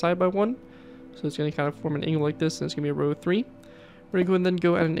out to the side by 1. So it's going to kind of form an angle like this, and it's going to be a row of 3. We're going to go and then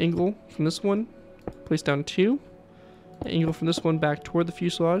go at an angle from this one, place down 2, an angle from this one back toward the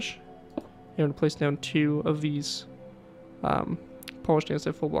fuselage, and we're going to place down 2 of these polished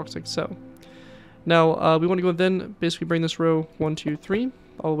andesite full blocks like so. Now we want to go and then basically bring this row 1, 2, 3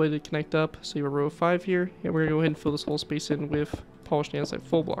 all the way to connect up, so you have a row of 5 here, and we're going to go ahead and fill this whole space in with polished andesite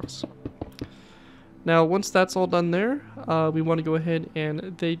full blocks. Now, once that's all done there, we want to go ahead and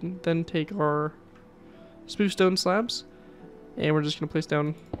then take our smooth stone slabs, and we're just going to place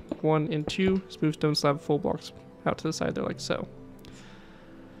down 1 and 2 smooth stone slab full blocks out to the side there like so.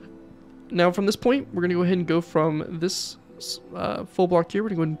 Now, from this point, we're going to go ahead and go from this full block here. We're going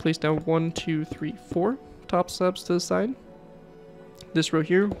to go ahead and place down 1, 2, 3, 4 top slabs to the side. This row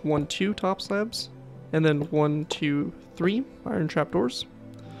here, 1, 2 top slabs, and then 1, 2, 3 iron trapdoors.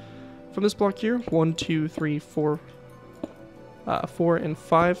 From this block here, 1, 2, 3, 4, 4 and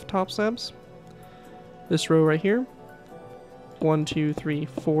 5 top slabs. This row right here, 1, 2, 3,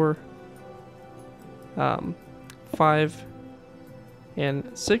 4, 5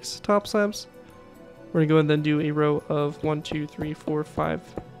 and 6 top slabs. We're going to go and then do a row of 1, 2, 3, 4, 5,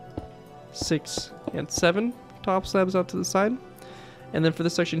 6, and 7 top slabs out to the side. And then for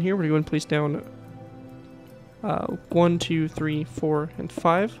this section here, we're going to place down 1, 2, 3, 4, and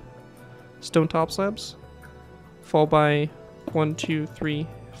 5 stone top slabs, followed by 1, 2, 3,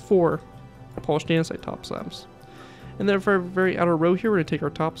 4 polished andesite top slabs. And then for our very outer row here, we're going to take our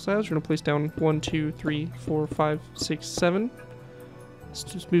top slabs. We're going to place down 1, 2, 3, 4, 5, 6, 7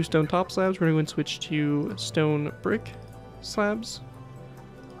 smooth stone top slabs. We're going to go and switch to stone brick slabs.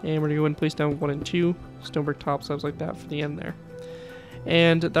 And we're going to go and place down 1 and 2 stone brick top slabs like that for the end there.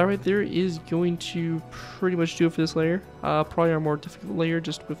 And that right there is going to pretty much do it for this layer. Probably our more difficult layer,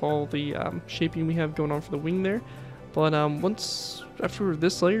 just with all the shaping we have going on for the wing there. But once after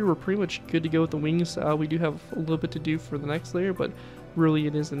this layer, we're pretty much good to go with the wings. We do have a little bit to do for the next layer, but really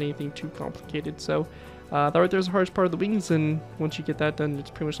it isn't anything too complicated. So that right there is the hardest part of the wings, and once you get that done,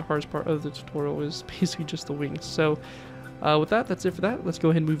 it's pretty much the hardest part of the tutorial is basically just the wings. So with that, that's it for that. Let's go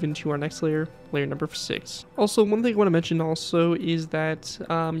ahead and move into our next layer, layer number 6. Also, one thing I want to mention also is that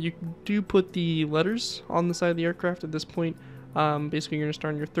you do put the letters on the side of the aircraft at this point. Basically, you're going to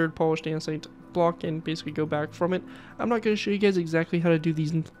start on your 3rd polished andesite block and basically go back from it. I'm not going to show you guys exactly how to do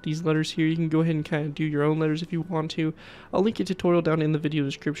these letters here. You can go ahead and kind of do your own letters if you want to. I'll link a tutorial down in the video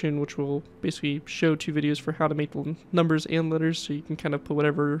description, which will basically show 2 videos for how to make the numbers and letters, so you can kind of put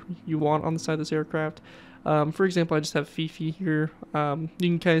whatever you want on the side of this aircraft. For example, I just have Fifi here. You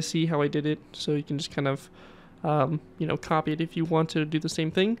can kind of see how I did it, so you can just kind of you know, copy it if you want to do the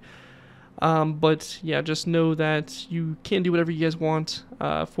same thing. But yeah, just know that you can do whatever you guys want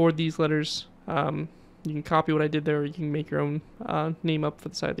for these letters. You can copy what I did there, or you can make your own name up for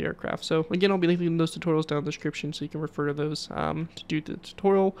the side of the aircraft. So again, I'll be linking those tutorials down in the description, so you can refer to those to do the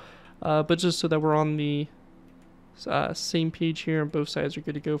tutorial. But just so that we're on the same page here and both sides are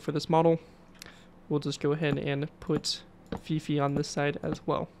good to go for this model, we'll just go ahead and put Fifi on this side as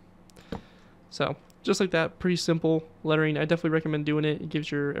well. So just like that, pretty simple lettering. I definitely recommend doing it. It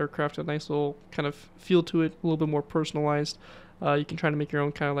gives your aircraft a nice little kind of feel to it, a little bit more personalized. You can try to make your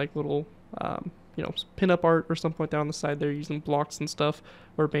own kind of like little, you know, pin-up art or something like that on the side there using blocks and stuff,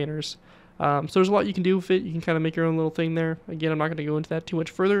 or banners. So there's a lot you can do with it. You can kind of make your own little thing there. Again, I'm not going to go into that too much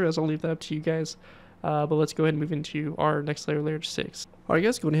further, as I'll leave that up to you guys. But let's go ahead and move into our next layer, layer 6. Alright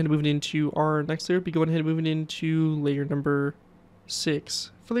guys, going ahead and moving into our next layer. Be going ahead and moving into layer number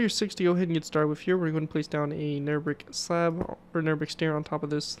 6. For layer 6 to go ahead and get started with here, we're going to place down a nether brick slab or nether brick stair on top of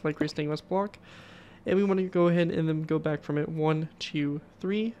this light gray stained glass block. And we want to go ahead and then go back from it 1, 2,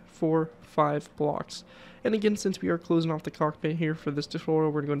 3, 4, 5 blocks. And again, since we are closing off the cockpit here for this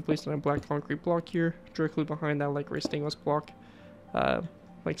tutorial, we're going to place down a black concrete block here, directly behind that light gray stained glass block,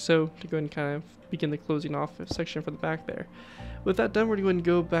 like so, to go ahead and kind of begin the closing off section for the back there. With that done, we're going to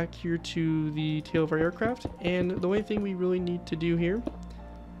go back here to the tail of our aircraft, and the only thing we really need to do here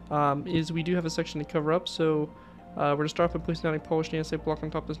is we do have a section to cover up. So we're going to start off by placing down a polished andesite block on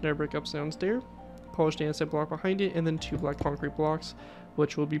top of this nether brick upside down stair, polished andesite block behind it, and then 2 black concrete blocks,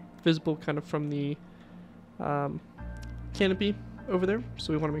 which will be visible kind of from the canopy over there.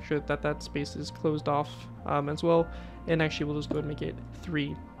 So we want to make sure that that space is closed off as well. And actually we'll just go ahead and make it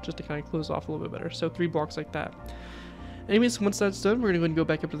 3, just to kind of close off a little bit better. So 3 blocks like that. Anyways, once that's done, we're going to go ahead and go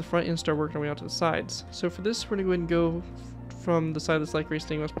back up to the front and start working our way out to the sides. So for this, we're going to go ahead and go from the side of this light gray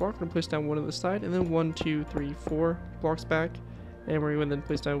stained glass block. We're going to place down one on the side, and then 1, 2, 3, 4 blocks back. And we're going to then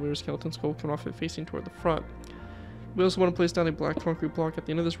place down a weird skeleton skull coming off it facing toward the front. We also want to place down a black concrete block at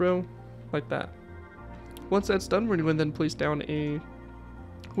the end of this row, like that. Once that's done, we're going to go ahead and then place down a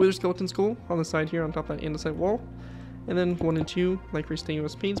wither skeleton skull on the side here on top of that andesite wall. And then 1 and 2 light gray stained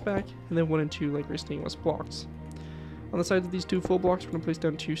glass panes back, and then 1 and 2 light gray stained glass blocks. On the sides of these 2 full blocks, we're going to place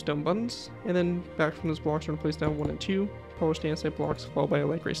down 2 stone buttons, and then back from those blocks, we're going to place down 1 and 2 polished andesite blocks, followed by a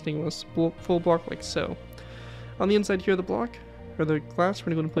light gray stained glass full block like so. On the inside here of the block, or the glass,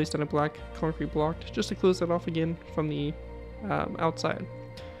 we're going to place down a black concrete block just to close that off again from the outside.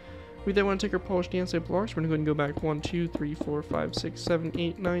 We then want to take our polished andesite blocks. We're going to go ahead and go back 1, 2, 3, 4, 5, 6, 7,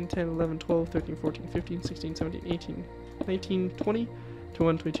 8, 9, 10, 11, 12, 13, 14, 15, 16, 17, 18, 19, 20,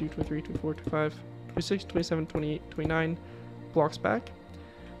 21, 22, 23, 24, 25, 26, 27, 28, 29 blocks back.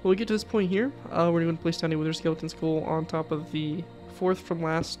 When we get to this point here, we're going to place down a wither skeleton skull on top of the 4th from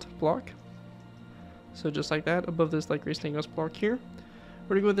last block. So just like that, above this light gray stained glass block here.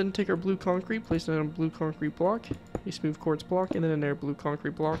 We're going to go ahead and take our blue concrete, place it on a blue concrete block, a smooth quartz block, and then another blue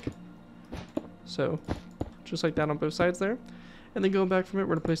concrete block. So just like that on both sides there. And then going back from it,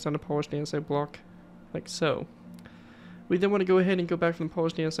 we're going to place down a polished andesite block like so. We then want to go ahead and go back from the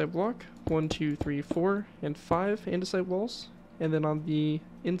polished andesite block 1, 2, 3, 4, and 5 andesite walls. And then on the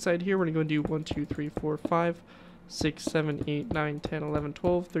inside here, we're going to go and do 1, 2, 3, 4, 5, 6, 7, 8, 9, 10, 11,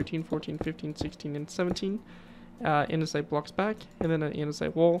 12, 13, 14, 15, 16, and 17 andesite blocks back, and then an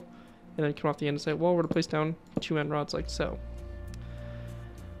andesite wall. And then come off the andesite wall, we're going to place down 2 end rods like so.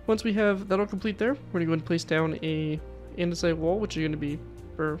 Once we have that all complete there, we're going to go and place down a andesite wall, which is going to be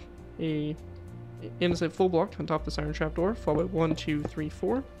for a andesite full block on top of this iron trapdoor, followed by 1, 2, 3,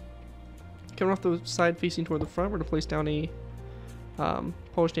 4. Coming off the side facing toward the front, we're going to place down a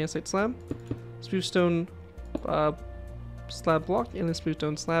polished andesite slab, smooth stone slab block, and a smooth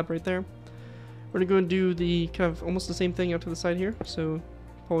stone slab right there. We're going to go and do the kind of almost the same thing out to the side here. So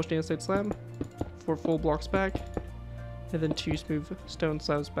polished andesite slab, 4 full blocks back, and then 2 smooth stone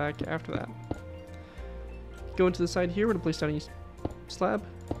slabs back after that. Going to the side here, we're going to place down a slab,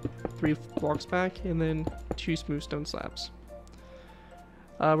 3 blocks back, and then 2 smooth stone slabs.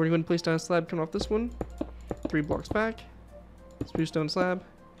 We're going to place down a slab coming off this one, 3 blocks back, smooth stone slab,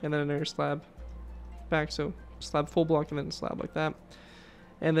 and then another slab back, so slab full block and then a slab like that.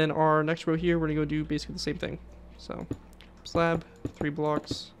 And then our next row here, we're going to go do basically the same thing. So slab, 3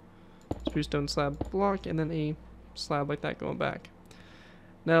 blocks, smooth stone slab block, and then a slab like that going back.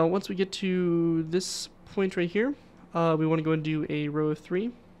 Now, once we get to this point right here, we want to go and do a row of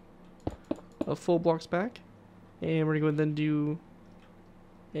 3 of full blocks back. And we're going to go and then do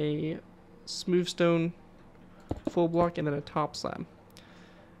a smooth stone full block and then a top slab.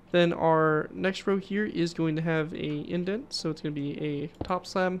 Then our next row here is going to have a indent, so it's going to be a top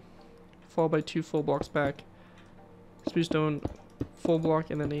slab followed by 2 full blocks back, smooth stone full block,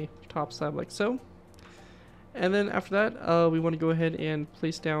 and then a top slab like so. And then after that, we want to go ahead and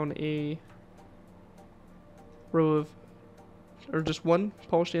place down a row of, or just 1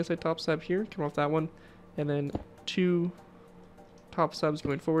 polished andesite top slab here, come off that one, and then 2 top slabs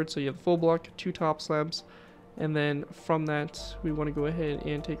going forward. So you have the full block, 2 top slabs, and then from that we want to go ahead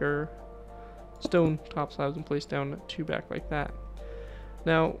and take our stone top slabs and place down 2 back like that.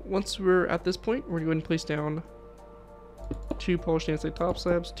 Now once we're at this point, we're going to place down 2 polished andesite top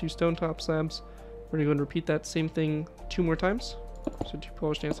slabs, 2 stone top slabs. We're going to go and repeat that same thing 2 more times. So 2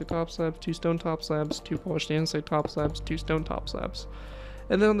 polished andesite top slabs, 2 stone top slabs, 2 polished andesite top slabs, 2 stone top slabs.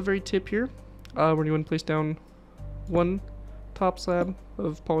 And then on the very tip here, we're going to place down 1 top slab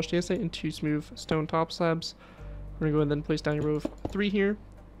of polished andesite and 2 smooth stone top slabs. We're going to go and then place down a row of 3 here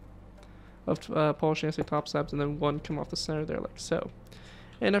of polished andesite top slabs, and then 1 come off the center there like so.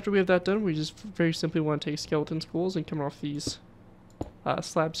 And after we have that done, we just very simply want to take skeleton skulls and come off these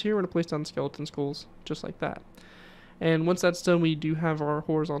slabs here. We're going to place down skeleton skulls just like that. And once that's done, we do have our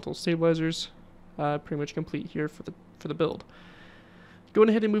horizontal stabilizers pretty much complete here for the build. Going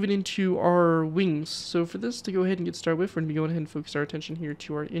ahead and moving into our wings. So for this to go ahead and get started with, we're going to be going ahead and focus our attention here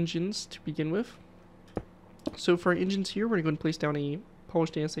to our engines to begin with. So for our engines here, we're going to go and place down a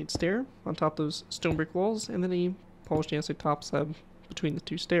polished andesite stair on top of those stone brick walls, and then a polished andesite top slab between the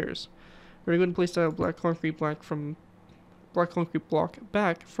 2 stairs. We're going to go and place down a black concrete block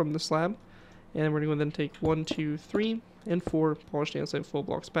back from the slab, and we're going to then take 1, 2, 3, and 4 polished andesite full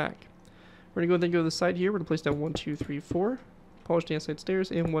blocks back. We're going to go and then go to the side here. We're going to place down 1, 2, 3, 4 polished andesite stairs,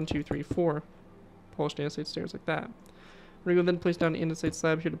 and 1, 2, 3, 4 polished andesite stairs like that. We're going to go then place down an andesite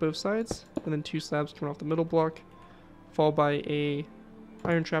slab here to both sides, and then 2 slabs coming off the middle block, followed by a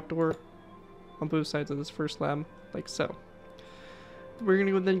iron trapdoor on both sides of this first slab, like so. We're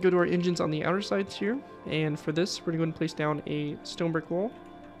going to then go to our engines on the outer sides here, and for this, we're going to go and place down a stone brick wall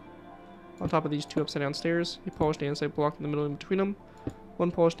on top of these 2 upside down stairs, a polished andesite block in the middle in between them,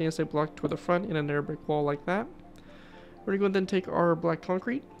 1 polished andesite block toward the front, and another brick wall like that. We're going to go and then take our black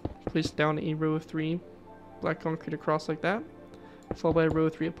concrete, place down a row of 3 black concrete across like that, followed by a row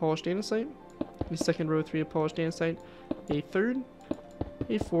of 3 of polished andesite, a second row of 3 of polished andesite, a third,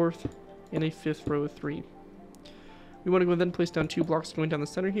 a fourth, and a 5th row of 3. We want to go and then place down 2 blocks going down the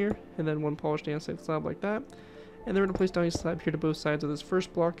center here, and then 1 polished andesite slab like that. And then we're going to place down a slab here to both sides of this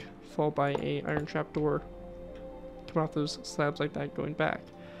first block, followed by a iron trapdoor coming off those slabs like that going back.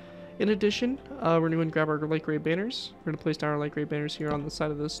 In addition, we're going to go and grab our light gray banners. We're going to place down our light gray banners here on the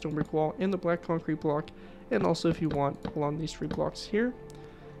side of the stone brick wall and the black concrete block, and also if you want along these 3 blocks here.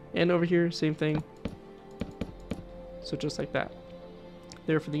 And over here, same thing. So just like that.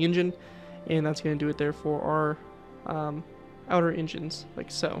 There for the engine, and that's going to do it there for our outer engines,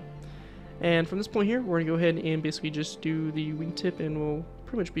 like so. And from this point here, we're going to go ahead and basically just do the wingtip, and we'll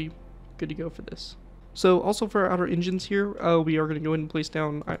pretty much be good to go for this. So also for our outer engines here, we are going to go ahead and place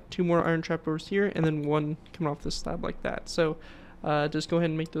down 2 more iron trapdoors here, and then 1 coming off this slab like that. So just go ahead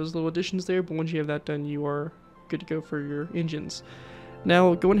and make those little additions there, but once you have that done, you are good to go for your engines.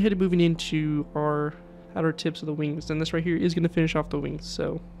 Now going ahead and moving into our outer tips of the wings, and this right here is going to finish off the wings,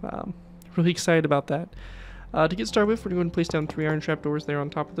 so really excited about that. To get started with, we're going to place down 3 iron trapdoors there on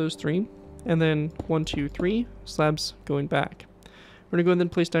top of those 3, and then 1, 2, 3 slabs going back. We're going to go and then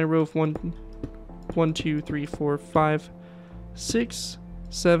place down a row of 1, 2, 3, 4, 5, 6,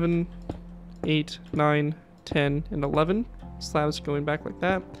 7, 8, 9, 10, and 11 slabs going back like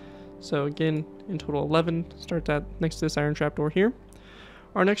that. So again, in total 11. Start that next to this iron trapdoor here.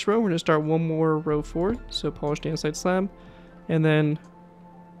 Our next row, we're going to start 1 more row forward, so polished andesite slab, and then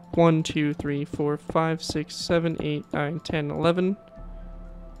 1, 2, 3, 4, 5, 6, 7, 8, 9, 10, 11,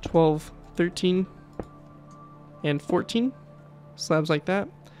 12, 13, and 14 slabs like that.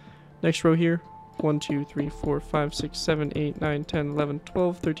 Next row here, 1, 2, 3, 4, 5, 6, 7, 8, 9, 10, 11,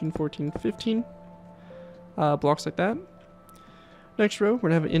 12, 13, 14, 15 blocks like that. Next row, we're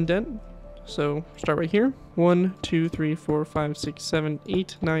going to have an indent. So start right here. 1, 2, 3, 4, 5, 6, 7,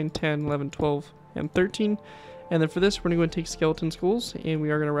 8, 9, 10, 11, 12, and 13. And then for this, we're going to go and take skeleton skulls, and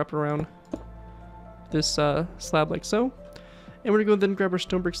we are going to wrap it around this slab like so. And we're going to go then grab our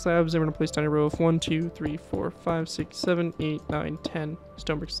stone brick slabs, and we're going to place down a row of 1, 2, 3, 4, 5, 6, 7, 8, 9, 10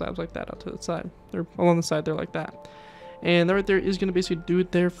 stone brick slabs like that out to the side. They're along the side there like that. And that right there is going to basically do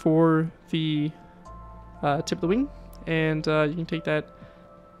it there for the tip of the wing. And you can take that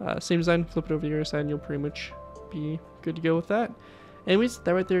same design, flip it over the other side, and you'll pretty much be good to go with that. Anyways,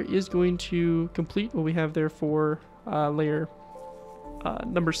 that right there is going to complete what we have there for layer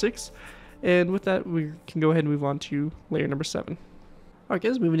number 6. And with that, we can go ahead and move on to layer number 7. Alright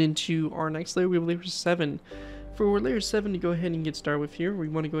guys, moving into our next layer, we have layer 7. For layer 7 to go ahead and get started with here, we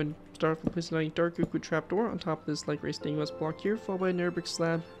want to go ahead and start off with placing a dark oak wood trapdoor on top of this light gray stained glass block here, followed by an air brick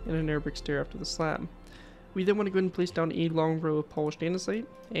slab and an air brick stair after the slab. We then want to go ahead and place down a long row of polished andesite,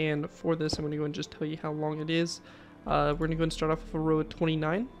 and for this I'm going to go and just tell you how long it is. We're going to go and start off with a row of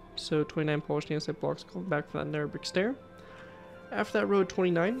 29, so 29 polished andesite blocks going back for that air brick stair. After that row of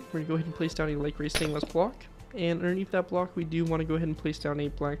 29, we're going to go ahead and place down a light gray stained glass block, and underneath that block we do want to go ahead and place down a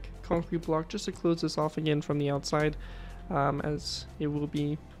black concrete block just to close this off again from the outside, as it will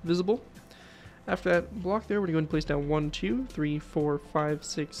be visible. After that block there, we're going to go ahead and place down 1, 2, 3, 4, 5,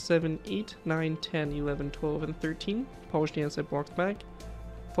 6, 7, 8, 9, 10, 11, 12, and 13 polished andesite blocks back,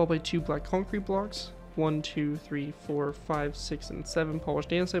 followed by 2 black concrete blocks, 1, 2, 3, 4, 5, 6, and 7 polished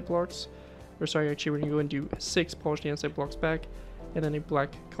andesite blocks. Or sorry, actually we're going to go and do 6 polished andesite blocks back, and then a black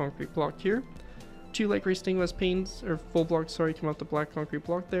concrete block here. 2 light gray stained glass panes, or full blocks, sorry, come out the black concrete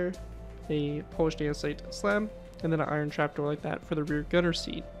block there, a polished andesite slab, and then an iron trapdoor like that for the rear gunner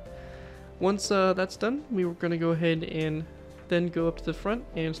seat. Once that's done, we were going to go ahead and then go up to the front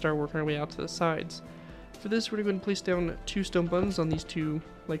and start working our way out to the sides. For this, we're going to go and place down 2 stone buttons on these 2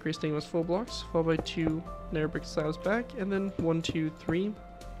 light gray stained glass full blocks, followed by 2 air brick slabs back, and then 1, 2, 3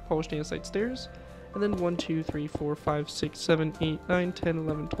 polished andesite stairs, and then 1, 2, 3, 4, 5, 6, 7, 8, 9, 10,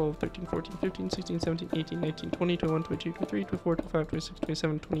 11, 12, 13, 14, 15, 16, 17, 18, 19, 20, 21, 22, 23, 24, 25, 26,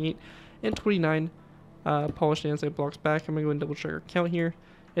 27, 28, and 29 polished andesite blocks back. I'm going to go and double check our count here,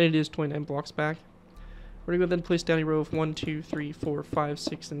 and it is 29 blocks back. We're going to then place down a row of 1, 2, 3, 4, 5,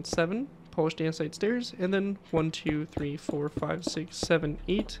 6, and 7 polished andesite stairs, and then 1, 2, 3, 4, 5, 6, 7,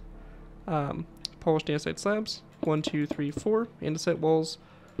 8 polished andesite slabs, 1, 2, 3, 4 andesite walls,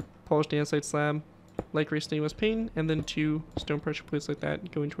 polished andesite slab, light gray stained glass pane, and then 2 stone pressure plates like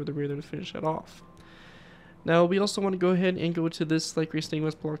that going toward the rear there to finish that off. Now we also want to go ahead and go to this light gray stained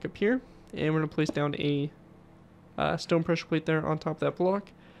glass block up here, and we're going to place down a stone pressure plate there on top of that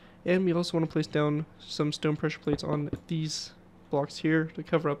block, and we also want to place down some stone pressure plates on these blocks here to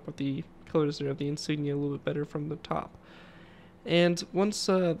cover up the colors there of the insignia a little bit better from the top. And once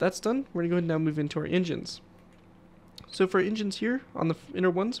that's done, we're going to go ahead and now move into our engines. So for our engines here, on the inner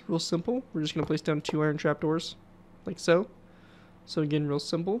ones, real simple. We're just going to place down 2 iron trapdoors, like so. So again, real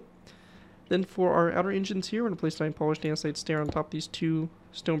simple. Then for our outer engines here, we're going to place down a polished andesite stair on top of these 2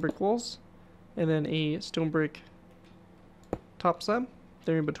 stone brick walls, and then a stone brick top slab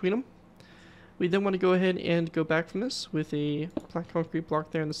there in between them. We then want to go ahead and go back from this with a black concrete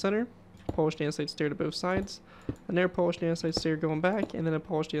block there in the center, polished andesite stair to both sides, another polished andesite stair going back, and then a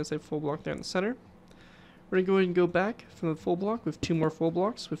polished andesite full block there in the center. We're going to go ahead and go back from the full block with 2 more full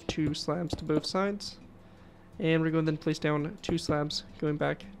blocks with 2 slabs to both sides. And we're going to then place down 2 slabs going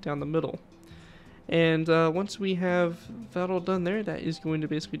back down the middle. And once we have that all done there, that is going to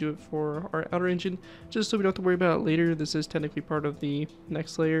basically do it for our outer engine. Just so we don't have to worry about it later, this is technically part of the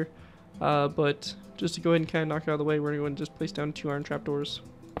next layer. But just to go ahead and kind of knock it out of the way, we're going to just place down 2 iron trapdoors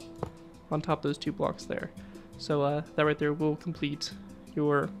on top of those 2 blocks there. So that right there will complete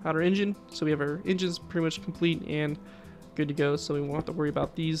your outer engine. So we have our engines pretty much complete and good to go, so we won't have to worry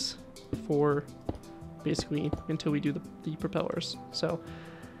about these for basically until we do the propellers. So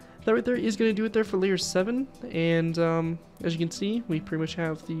that right there is going to do it there for layer 7, and as you can see, we pretty much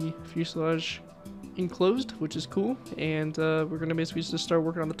have the fuselage enclosed, which is cool, and we're going to basically just start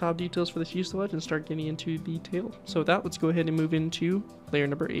working on the top details for the fuselage and start getting into the tail. So with that, let's go ahead and move into layer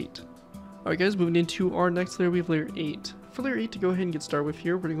number 8. Alright guys, moving into our next layer, we have layer 8. For layer 8 to go ahead and get started with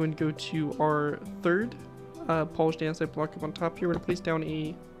here, we're going to go to our 3rd polished andesite block up on top here. We're going to place down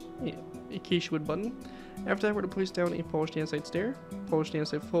a acacia wood button. After that, we're going to place down a polished andesite stair, polished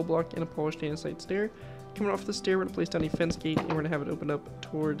andesite full block, and a polished andesite stair. Coming off the stair, we're going to place down a fence gate, and we're going to have it open up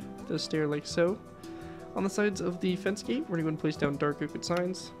toward the stair like so. On the sides of the fence gate, we're going to place down dark oak wood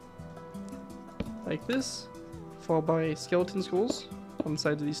signs, like this, followed by skeleton skulls on the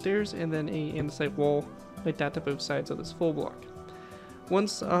sides of these stairs, and then a andesite wall like that to both sides of this full block.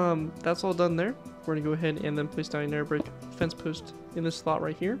 Once that's all done there, we're going to go ahead and then place down an air brick fence post in this slot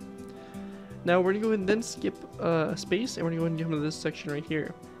right here. Now we're going to go ahead and then skip a space, and we're going to go ahead and come to this section right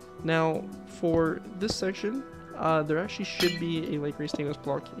here. Now for this section, there actually should be a light gray stainless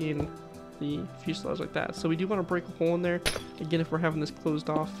block in the fuselage like that. So we do want to break a hole in there. Again, if we're having this closed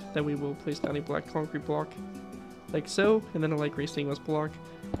off, then we will place down a black concrete block like so, and then a light gray stainless block,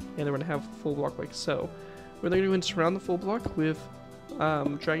 and then we're going to have a full block like so. We're then going to surround the full block with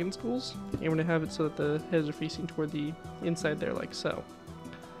dragon skulls, and we're going to have it so that the heads are facing toward the inside there like so.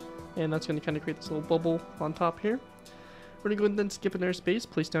 And that's going to kind of create this little bubble on top here. We're going to go ahead and then skip an air space,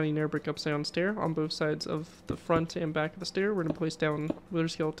 place down a nether brick upside down stair on both sides of the front and back of the stair. We're going to place down wither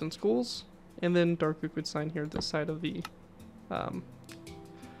skeleton skulls, and then dark oak wood sign here at the side of the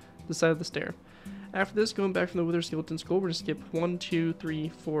stair. After this, going back from the wither skeleton skull, we're going to skip 1, 2, 3,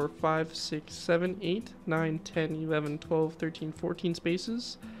 4, 5, 6, 7, 8, 9, 10, 11, 12, 13, 14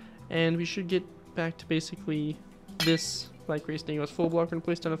 spaces, and we should get back to basically this light gray stainless full block. We're going to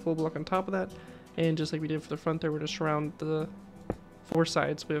place down a full block on top of that, and just like we did for the front there, we're going to surround the 4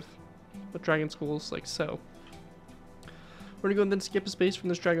 sides with dragon skulls like so. We're going to go and then skip a space from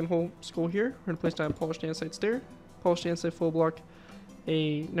this dragon hole skull here. We're going to place down a polished andesite stair, polished andesite full block,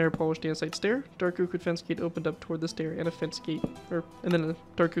 a nether polished andesite stair, dark oak wood fence gate opened up toward the stair, and a fence gate, and then a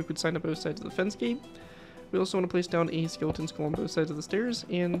dark oak wood sign on both sides of the fence gate. We also want to place down a skeleton skull on both sides of the stairs,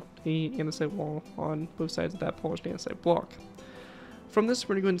 and a andesite wall on both sides of that polished andesite block. From this,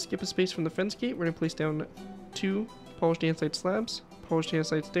 we're going to go ahead and skip a space from the fence gate. We're going to place down 2 polished andesite slabs, polished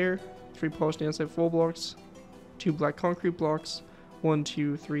andesite stair, 3 polished andesite full blocks, 2 black concrete blocks, 1,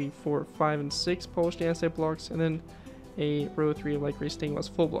 2, 3, 4, 5, and 6 polished andesite blocks, and then a row 3 light gray stainless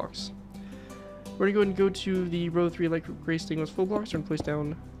full blocks. We're going to go ahead and go to the row 3 light gray stainless full blocks. We're going to place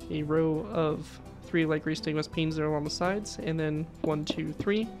down a row of 3 light gray stainless panes there along the sides, and then 1, 2,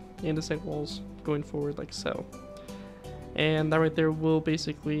 3 andesite walls going forward like so. And that right there will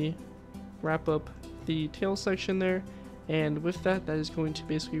basically wrap up the tail section there. And with that, that is going to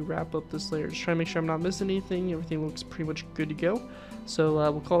basically wrap up this layer. Just try to make sure I'm not missing anything. Everything looks pretty much good to go. So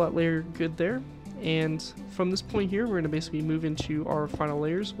we'll call that layer good there. And from this point here, we're going to basically move into our final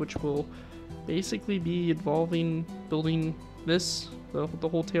layers, which will basically be involving building this, the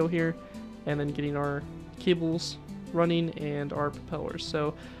whole tail here, and then getting our cables running and our propellers.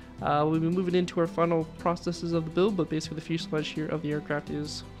 So we'll be moving into our final processes of the build, but basically the fuselage here of the aircraft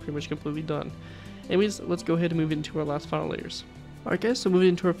is pretty much completely done. Anyways, let's go ahead and move into our last final layers. Alright guys, so moving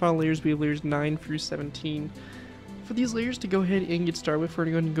into our final layers, we have layers 9 through 17. For these layers to go ahead and get started with, we're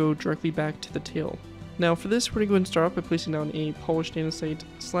going to go directly back to the tail. Now for this, we're going to go ahead and start off by placing down a polished andesite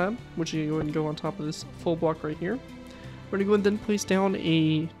slab, which is going to go ahead and go on top of this full block right here. We're going to go ahead and then place down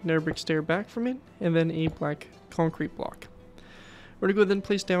a nether brick stair back from it, and then a black concrete block. We're going to go ahead and then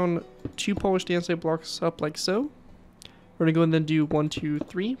place down 2 polished andesite blocks up like so. We're going to go and then do 1, 2,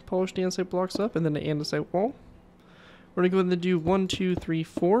 3 polished andesite blocks up, and then an andesite wall. We're going to go and then do 1, 2, 3,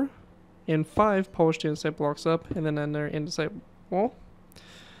 4, and 5 polished andesite blocks up, and then another andesite wall.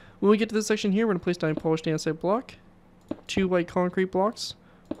 When we get to this section here, we're going to place down a polished andesite block, 2 white concrete blocks,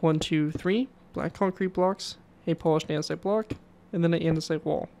 1, 2, 3 black concrete blocks, a polished andesite block, and then an andesite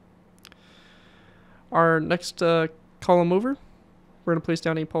wall. Our next column over, we're going to place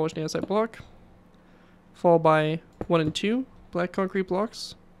down a polished andesite block, followed by 1 and 2 black concrete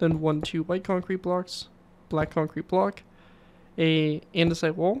blocks, then 1, 2 white concrete blocks, black concrete block, a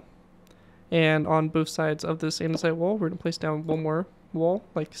andesite wall, and on both sides of this andesite wall, we're going to place down 1 more wall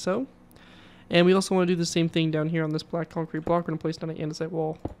like so. And we also want to do the same thing down here on this black concrete block. We're going to place down an andesite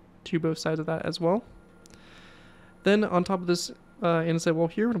wall to both sides of that as well. Then on top of this andesite wall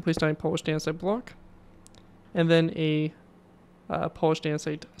here, we're going to place down a polished andesite block, and then a polished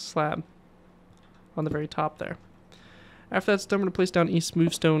andesite slab on the very top there. After that's done, we're going to place down a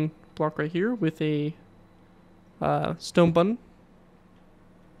smooth stone block right here with a stone button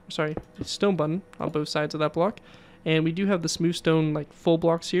on both sides of that block. And we do have the smooth stone like full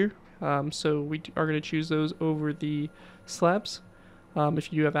blocks here, so we are going to choose those over the slabs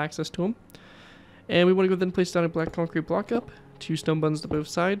if you do have access to them. And we want to go then place down a black concrete block up, 2 stone buttons to both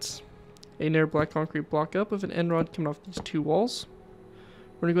sides, another black concrete block up with an end rod coming off these 2 walls.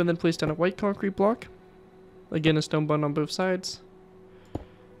 We're going to go and then place down a white concrete block, again a stone button on both sides,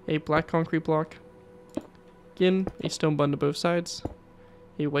 a black concrete block, again a stone button to both sides,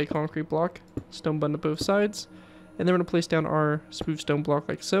 a white concrete block, stone button to both sides, and then we're going to place down our smooth stone block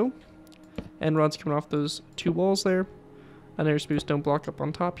like so, end rods coming off those 2 walls there, another smooth stone block up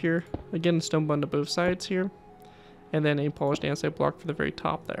on top here, again a stone button to both sides here, and then a polished andesite block for the very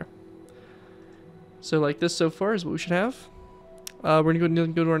top there. So like this so far is what we should have. We're going to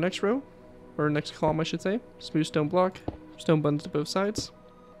go to our next row, or next column I should say. Smooth stone block, stone buttons to both sides,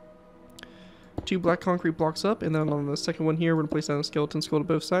 2 black concrete blocks up, and then on the second one here we're going to place down a skeleton skull to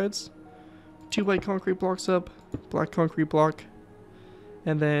both sides, 2 white concrete blocks up, black concrete block,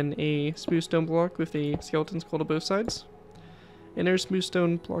 and then a smooth stone block with a skeleton skull to both sides. Another smooth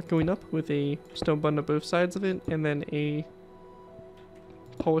stone block going up with a stone button on both sides of it, and then a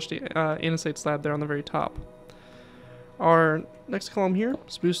polished andesite slab there on the very top. Our next column here,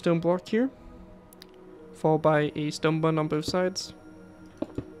 smooth stone block here, followed by a stone button on both sides.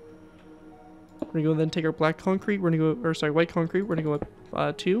 We're gonna go then take our black concrete. We're gonna go, or sorry, white concrete. We're gonna go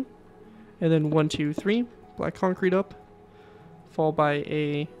up 2, and then 1, 2, 3. Black concrete up, followed by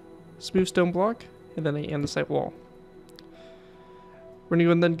a smooth stone block, and then an andesite wall. We're gonna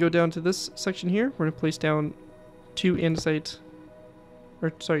go and then go down to this section here. We're gonna place down 2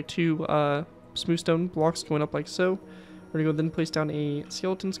 smooth stone blocks going up like so. We're gonna go then place down a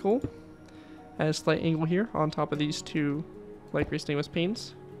skeleton skull at a slight angle here on top of these 2 light gray stainless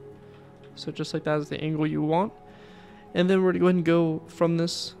panes. So just like that is the angle you want. And then we're gonna go ahead and go from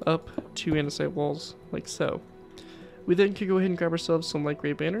this up 2 andesite walls like so. We then could go ahead and grab ourselves some light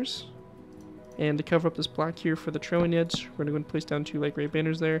gray banners. And to cover up this black here for the trailing edge, we're gonna go ahead and place down 2 light gray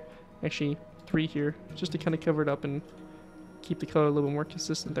banners there. Actually 3 here, just to kind of cover it up and keep the color a little bit more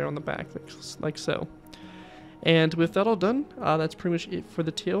consistent there on the back, like so. And with that all done, that's pretty much it for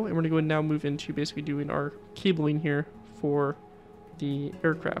the tail, and we're going to go and now move into basically doing our cabling here for the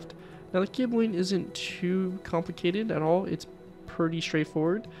aircraft. Now the cabling isn't too complicated at all, it's pretty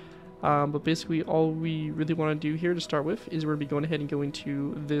straightforward, but basically all we really want to do here to start with is we're going to be going ahead and going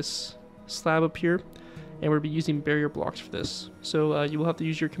to this slab up here, and we're going to be using barrier blocks for this. So you will have to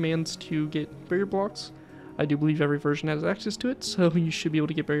use your commands to get barrier blocks. I do believe every version has access to it, so you should be able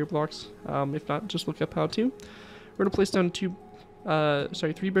to get barrier blocks. If not, just look up how to. We're going to place down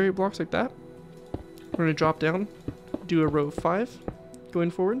 3 barrier blocks like that. We're going to drop down, do a row of 5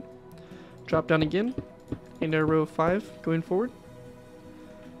 going forward. Drop down again, and a row of 5 going forward.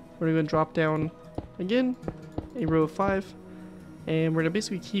 We're going to drop down again, a row of 5, and we're going to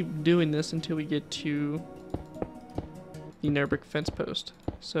basically keep doing this until we get to the nether brick fence post.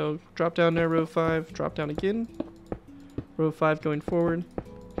 So drop down there, row 5, drop down again, row 5 going forward,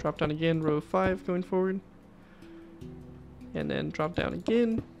 drop down again, row 5 going forward, and then drop down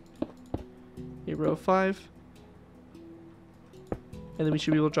again, a row 5, and then we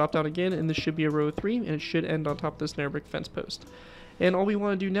should be able to drop down again, and this should be a row 3, and it should end on top of this nether brick fence post. And all we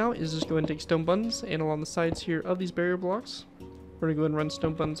want to do now is just go ahead and take stone buttons, and along the sides here of these barrier blocks, we're going to go ahead and run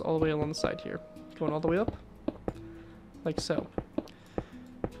stone buttons all the way along the side here, going all the way up, like so.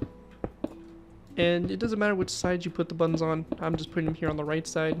 And it doesn't matter which side you put the buttons on. I'm just putting them here on the right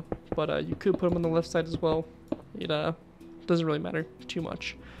side, but you could put them on the left side as well. It doesn't really matter too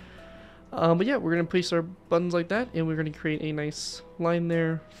much. But yeah, we're going to place our buttons like that, and we're going to create a nice line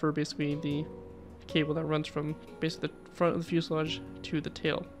there for basically the cable that runs from basically the front of the fuselage to the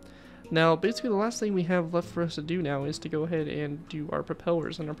tail. Now, basically the last thing we have left for us to do now is to go ahead and do our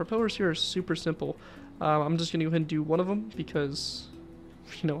propellers. And our propellers here are super simple. I'm just going to go ahead and do one of them because,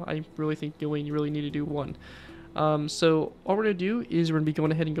 you know, I really think you really need to do one. So all we're going to do is we're going to be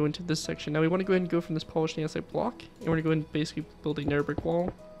going ahead and go into this section. Now we want to go ahead and go from this polished andesite block, and we're going to go ahead and basically build a nether brick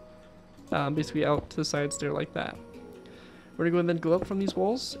wall, basically out to the sides there like that. We're going to go ahead and then go up from these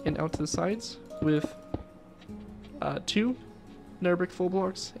walls and out to the sides with 2 nether brick full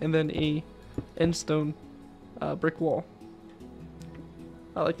blocks and then a end stone brick wall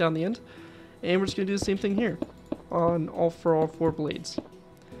like down the end. And we're just going to do the same thing here on all 4 blades.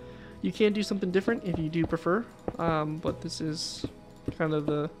 You can do something different if you do prefer, but this is kind of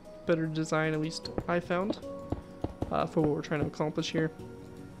the better design, at least I found, for what we're trying to accomplish here.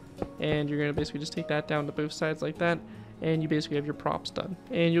 And you're going to basically just take that down to both sides like that, and you basically have your props done.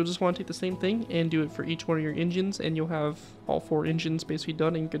 And you'll just want to take the same thing and do it for each one of your engines, and you'll have all 4 engines basically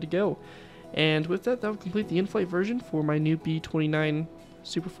done and good to go. And with that, that will complete the in-flight version for my new B-29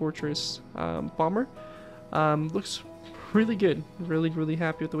 Superfortress bomber. Looks really good. Really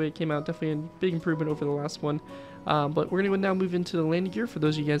happy with the way it came out. Definitely a big improvement over the last one. But we're going to now move into the landing gear. For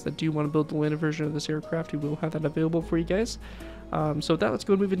those of you guys that do want to build the landed version of this aircraft, we will have that available for you guys. So with that, let's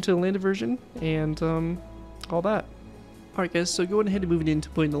go and move into the landed version and all that. Alright guys, so going ahead and moving into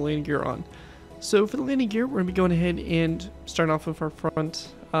putting the landing gear on. So for the landing gear, we're going to be going ahead and starting off with our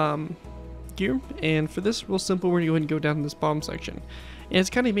front gear. And for this, real simple, we're going to go ahead and go down to this bottom section. And it's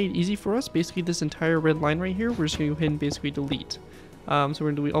kind of made easy for us. Basically, this entire red line right here, we're just going to go ahead and basically delete. So we're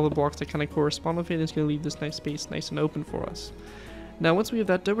going to delete all the blocks that kind of correspond with it, and it's going to leave this nice space nice and open for us. Now, once we have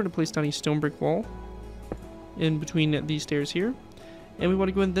that done, we're going to place down a stone brick wall in between these stairs here. And we want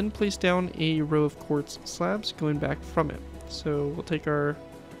to go ahead and then place down a row of quartz slabs going back from it. So we'll take our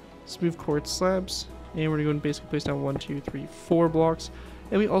smooth quartz slabs, and we're going to go and basically place down 1, 2, 3, 4 blocks.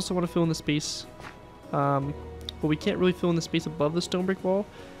 And we also want to fill in the space, but we can't really fill in the space above the stone brick wall.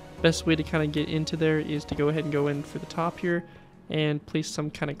 Best way to kind of get into there is to go ahead and go in for the top here and place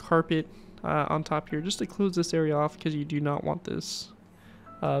some kind of carpet on top here just to close this area off, because you do not want this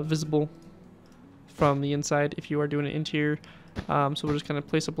visible from the inside if you are doing an interior. So we'll just kind of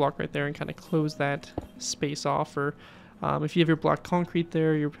place a block right there and kind of close that space off. Or if you have your black concrete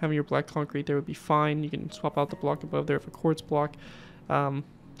there, you're having your black concrete there would be fine. You can swap out the block above there for a quartz block,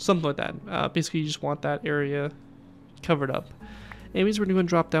 something like that. Basically, you just want that area covered up. Anyways, we're going to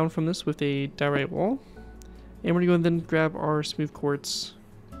drop down from this with a diorite wall, and we're going to then grab our smooth quartz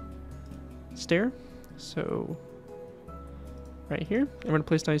stair. So right here, and we're going to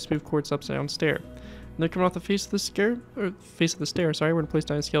place down a smooth quartz upside down stair. And then coming off the face of the stair, we're going to place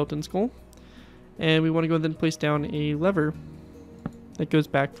down a skeleton skull. And we want to go and then place down a lever that goes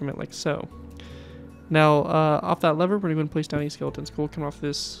back from it like so. Now, off that lever, we're going to place down a skeleton skull coming off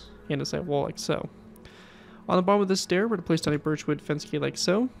this andesite wall like so. On the bottom of this stair, we're going to place down a birchwood fence gate like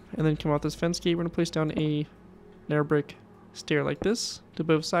so. And then come off this fence gate, we're going to place down a narrow brick stair like this to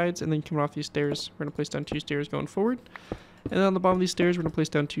both sides. And then coming off these stairs, we're going to place down 2 stairs going forward. And then on the bottom of these stairs, we're going to place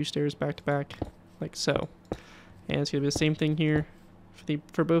down 2 stairs back to back like so. And it's going to be the same thing here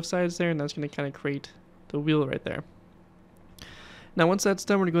for both sides there, and that's going to kind of create the wheel right there. Now once that's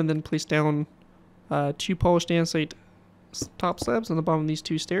done, we're going to go and then place down 2 polished andesite top slabs on the bottom of these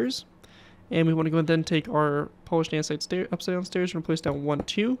 2 stairs. And we want to go and then take our polished andesite upside down stairs, we're going to place down 1,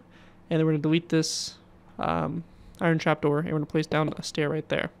 2, and then we're going to delete this iron trapdoor, and we're going to place down a stair right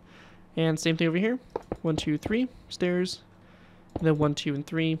there. And same thing over here, 1, 2, 3 stairs, and then 1, 2, and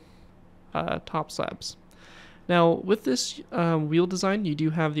 3 top slabs. Now with this wheel design, you do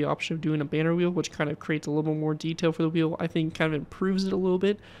have the option of doing a banner wheel, which kind of creates a little more detail for the wheel. I think kind of improves it a little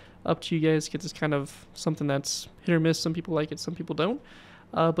bit. Up to you guys, because it's kind of something that's hit or miss. Some people like it, some people don't.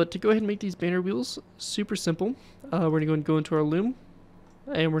 But to go ahead and make these banner wheels, super simple. We're going to go into our loom,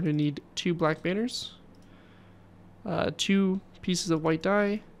 and we're going to need 2 black banners, 2 pieces of white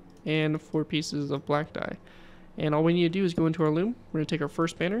dye, and 4 pieces of black dye. And all we need to do is go into our loom. We're going to take our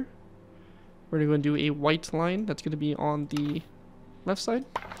first banner. We're going to go and do a white line that's going to be on the left side.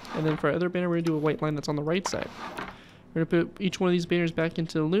 And then for our other banner, we're going to do a white line that's on the right side. We're going to put each one of these banners back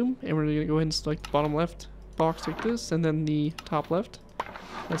into the loom, and we're going to go ahead and select the bottom left box like this, and then the top left.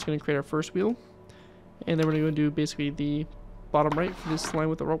 That's going to create our first wheel. And then we're going to do basically the bottom right for this line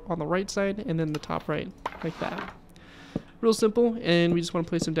with the on the right side, and then the top right like that. Real simple, and we just want to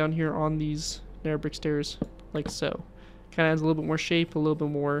place them down here on these narrow brick stairs like so. Kind of adds a little bit more shape, a little bit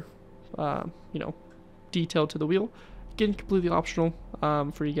more detail to the wheel. Again, completely optional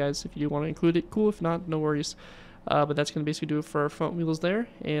for you guys if you do want to include it. Cool, if not, no worries. But that's going to basically do it for our front wheels there,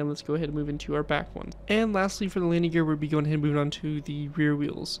 and let's go ahead and move into our back ones. And lastly, for the landing gear, we'll be going ahead and moving on to the rear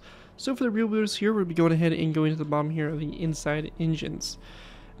wheels. So for the rear wheels here, we'll be going ahead and going to the bottom here of the inside engines.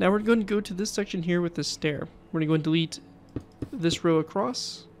 Now we're going to go to this section here with the stair. We're going to go and delete this row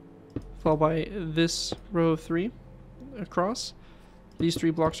across, followed by this row of 3 across, these 3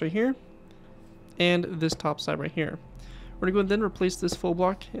 blocks right here, and this top side right here. We're going to go and then replace this full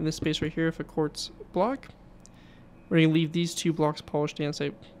block in this space right here with a quartz block. We're going to leave these 2 blocks polished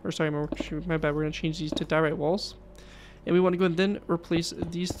andesite, or sorry, my bad, we're going to change these to diorite walls. And we want to go and then replace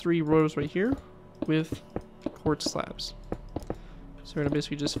these 3 rows right here with quartz slabs. So we're going to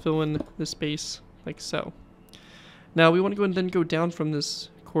basically just fill in this space like so. Now we want to go and then go down from this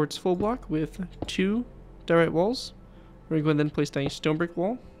quartz full block with 2 diorite walls. We're going to go and then place down a stone brick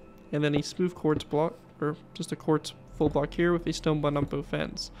wall, and then a smooth quartz block, or just a quartz full block here with a stone button on both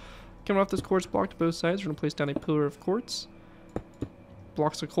ends. Coming off this quartz block to both sides, we're going to place down a pillar of quartz,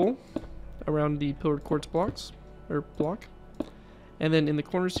 blocks of coal around the pillared quartz blocks, or block. And then in the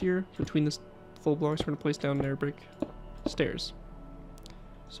corners here, between the full blocks, we're going to place down narrow brick stairs.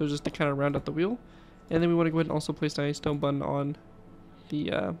 So just to kind of round out the wheel. And then we want to go ahead and also place down a stone button on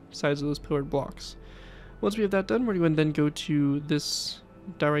the sides of those pillared blocks. Once we have that done, we're going to then go to this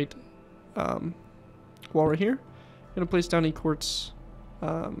diorite wall right here. We're going to place down a quartz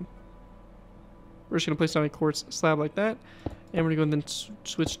we're just going to place down a quartz slab like that, and we're going to go and then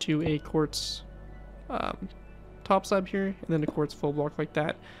switch to a quartz top slab here, and then a quartz full block like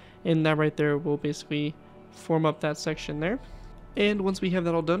that. And that right there will basically form up that section there. And once we have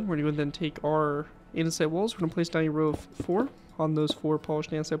that all done, we're going to then take our andesite walls. We're going to place down a row of 4 on those 4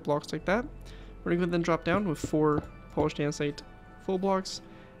 polished andesite blocks like that. We're going to then drop down with 4 polished andesite full blocks,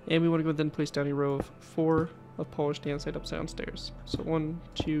 and we want to go then place down a row of 4 of polished andesite upside down stairs. So 1,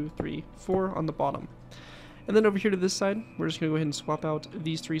 2, 3, 4 on the bottom. And then over here to this side, we're just going to go ahead and swap out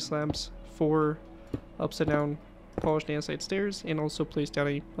these 3 slabs for upside down polished andesite stairs, and also place down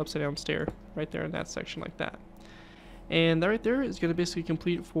a upside down stair right there in that section like that. And that right there is going to basically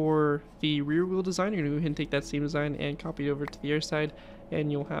complete for the rear wheel design. You're going to go ahead and take that same design and copy it over to the air side, and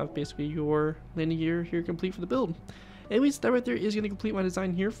you'll have basically your landing gear here complete for the build. Anyways, that right there is going to complete my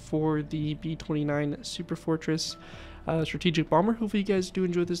design here for the B-29 Superfortress strategic bomber. Hopefully you guys do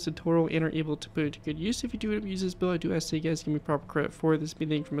enjoy this tutorial and are able to put it to good use. If you do use this build, I do ask that you guys give me proper credit for this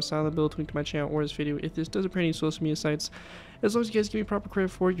being from a silent build, link to my channel or this video if this does appear on any social media sites. As long as you guys give me proper credit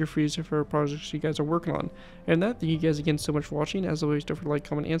for it, you're free to use it for projects you guys are working on. And that, thank you guys again so much for watching. As always, don't forget to like,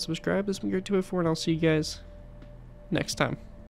 comment, and subscribe. This has been great 204, and I'll see you guys next time.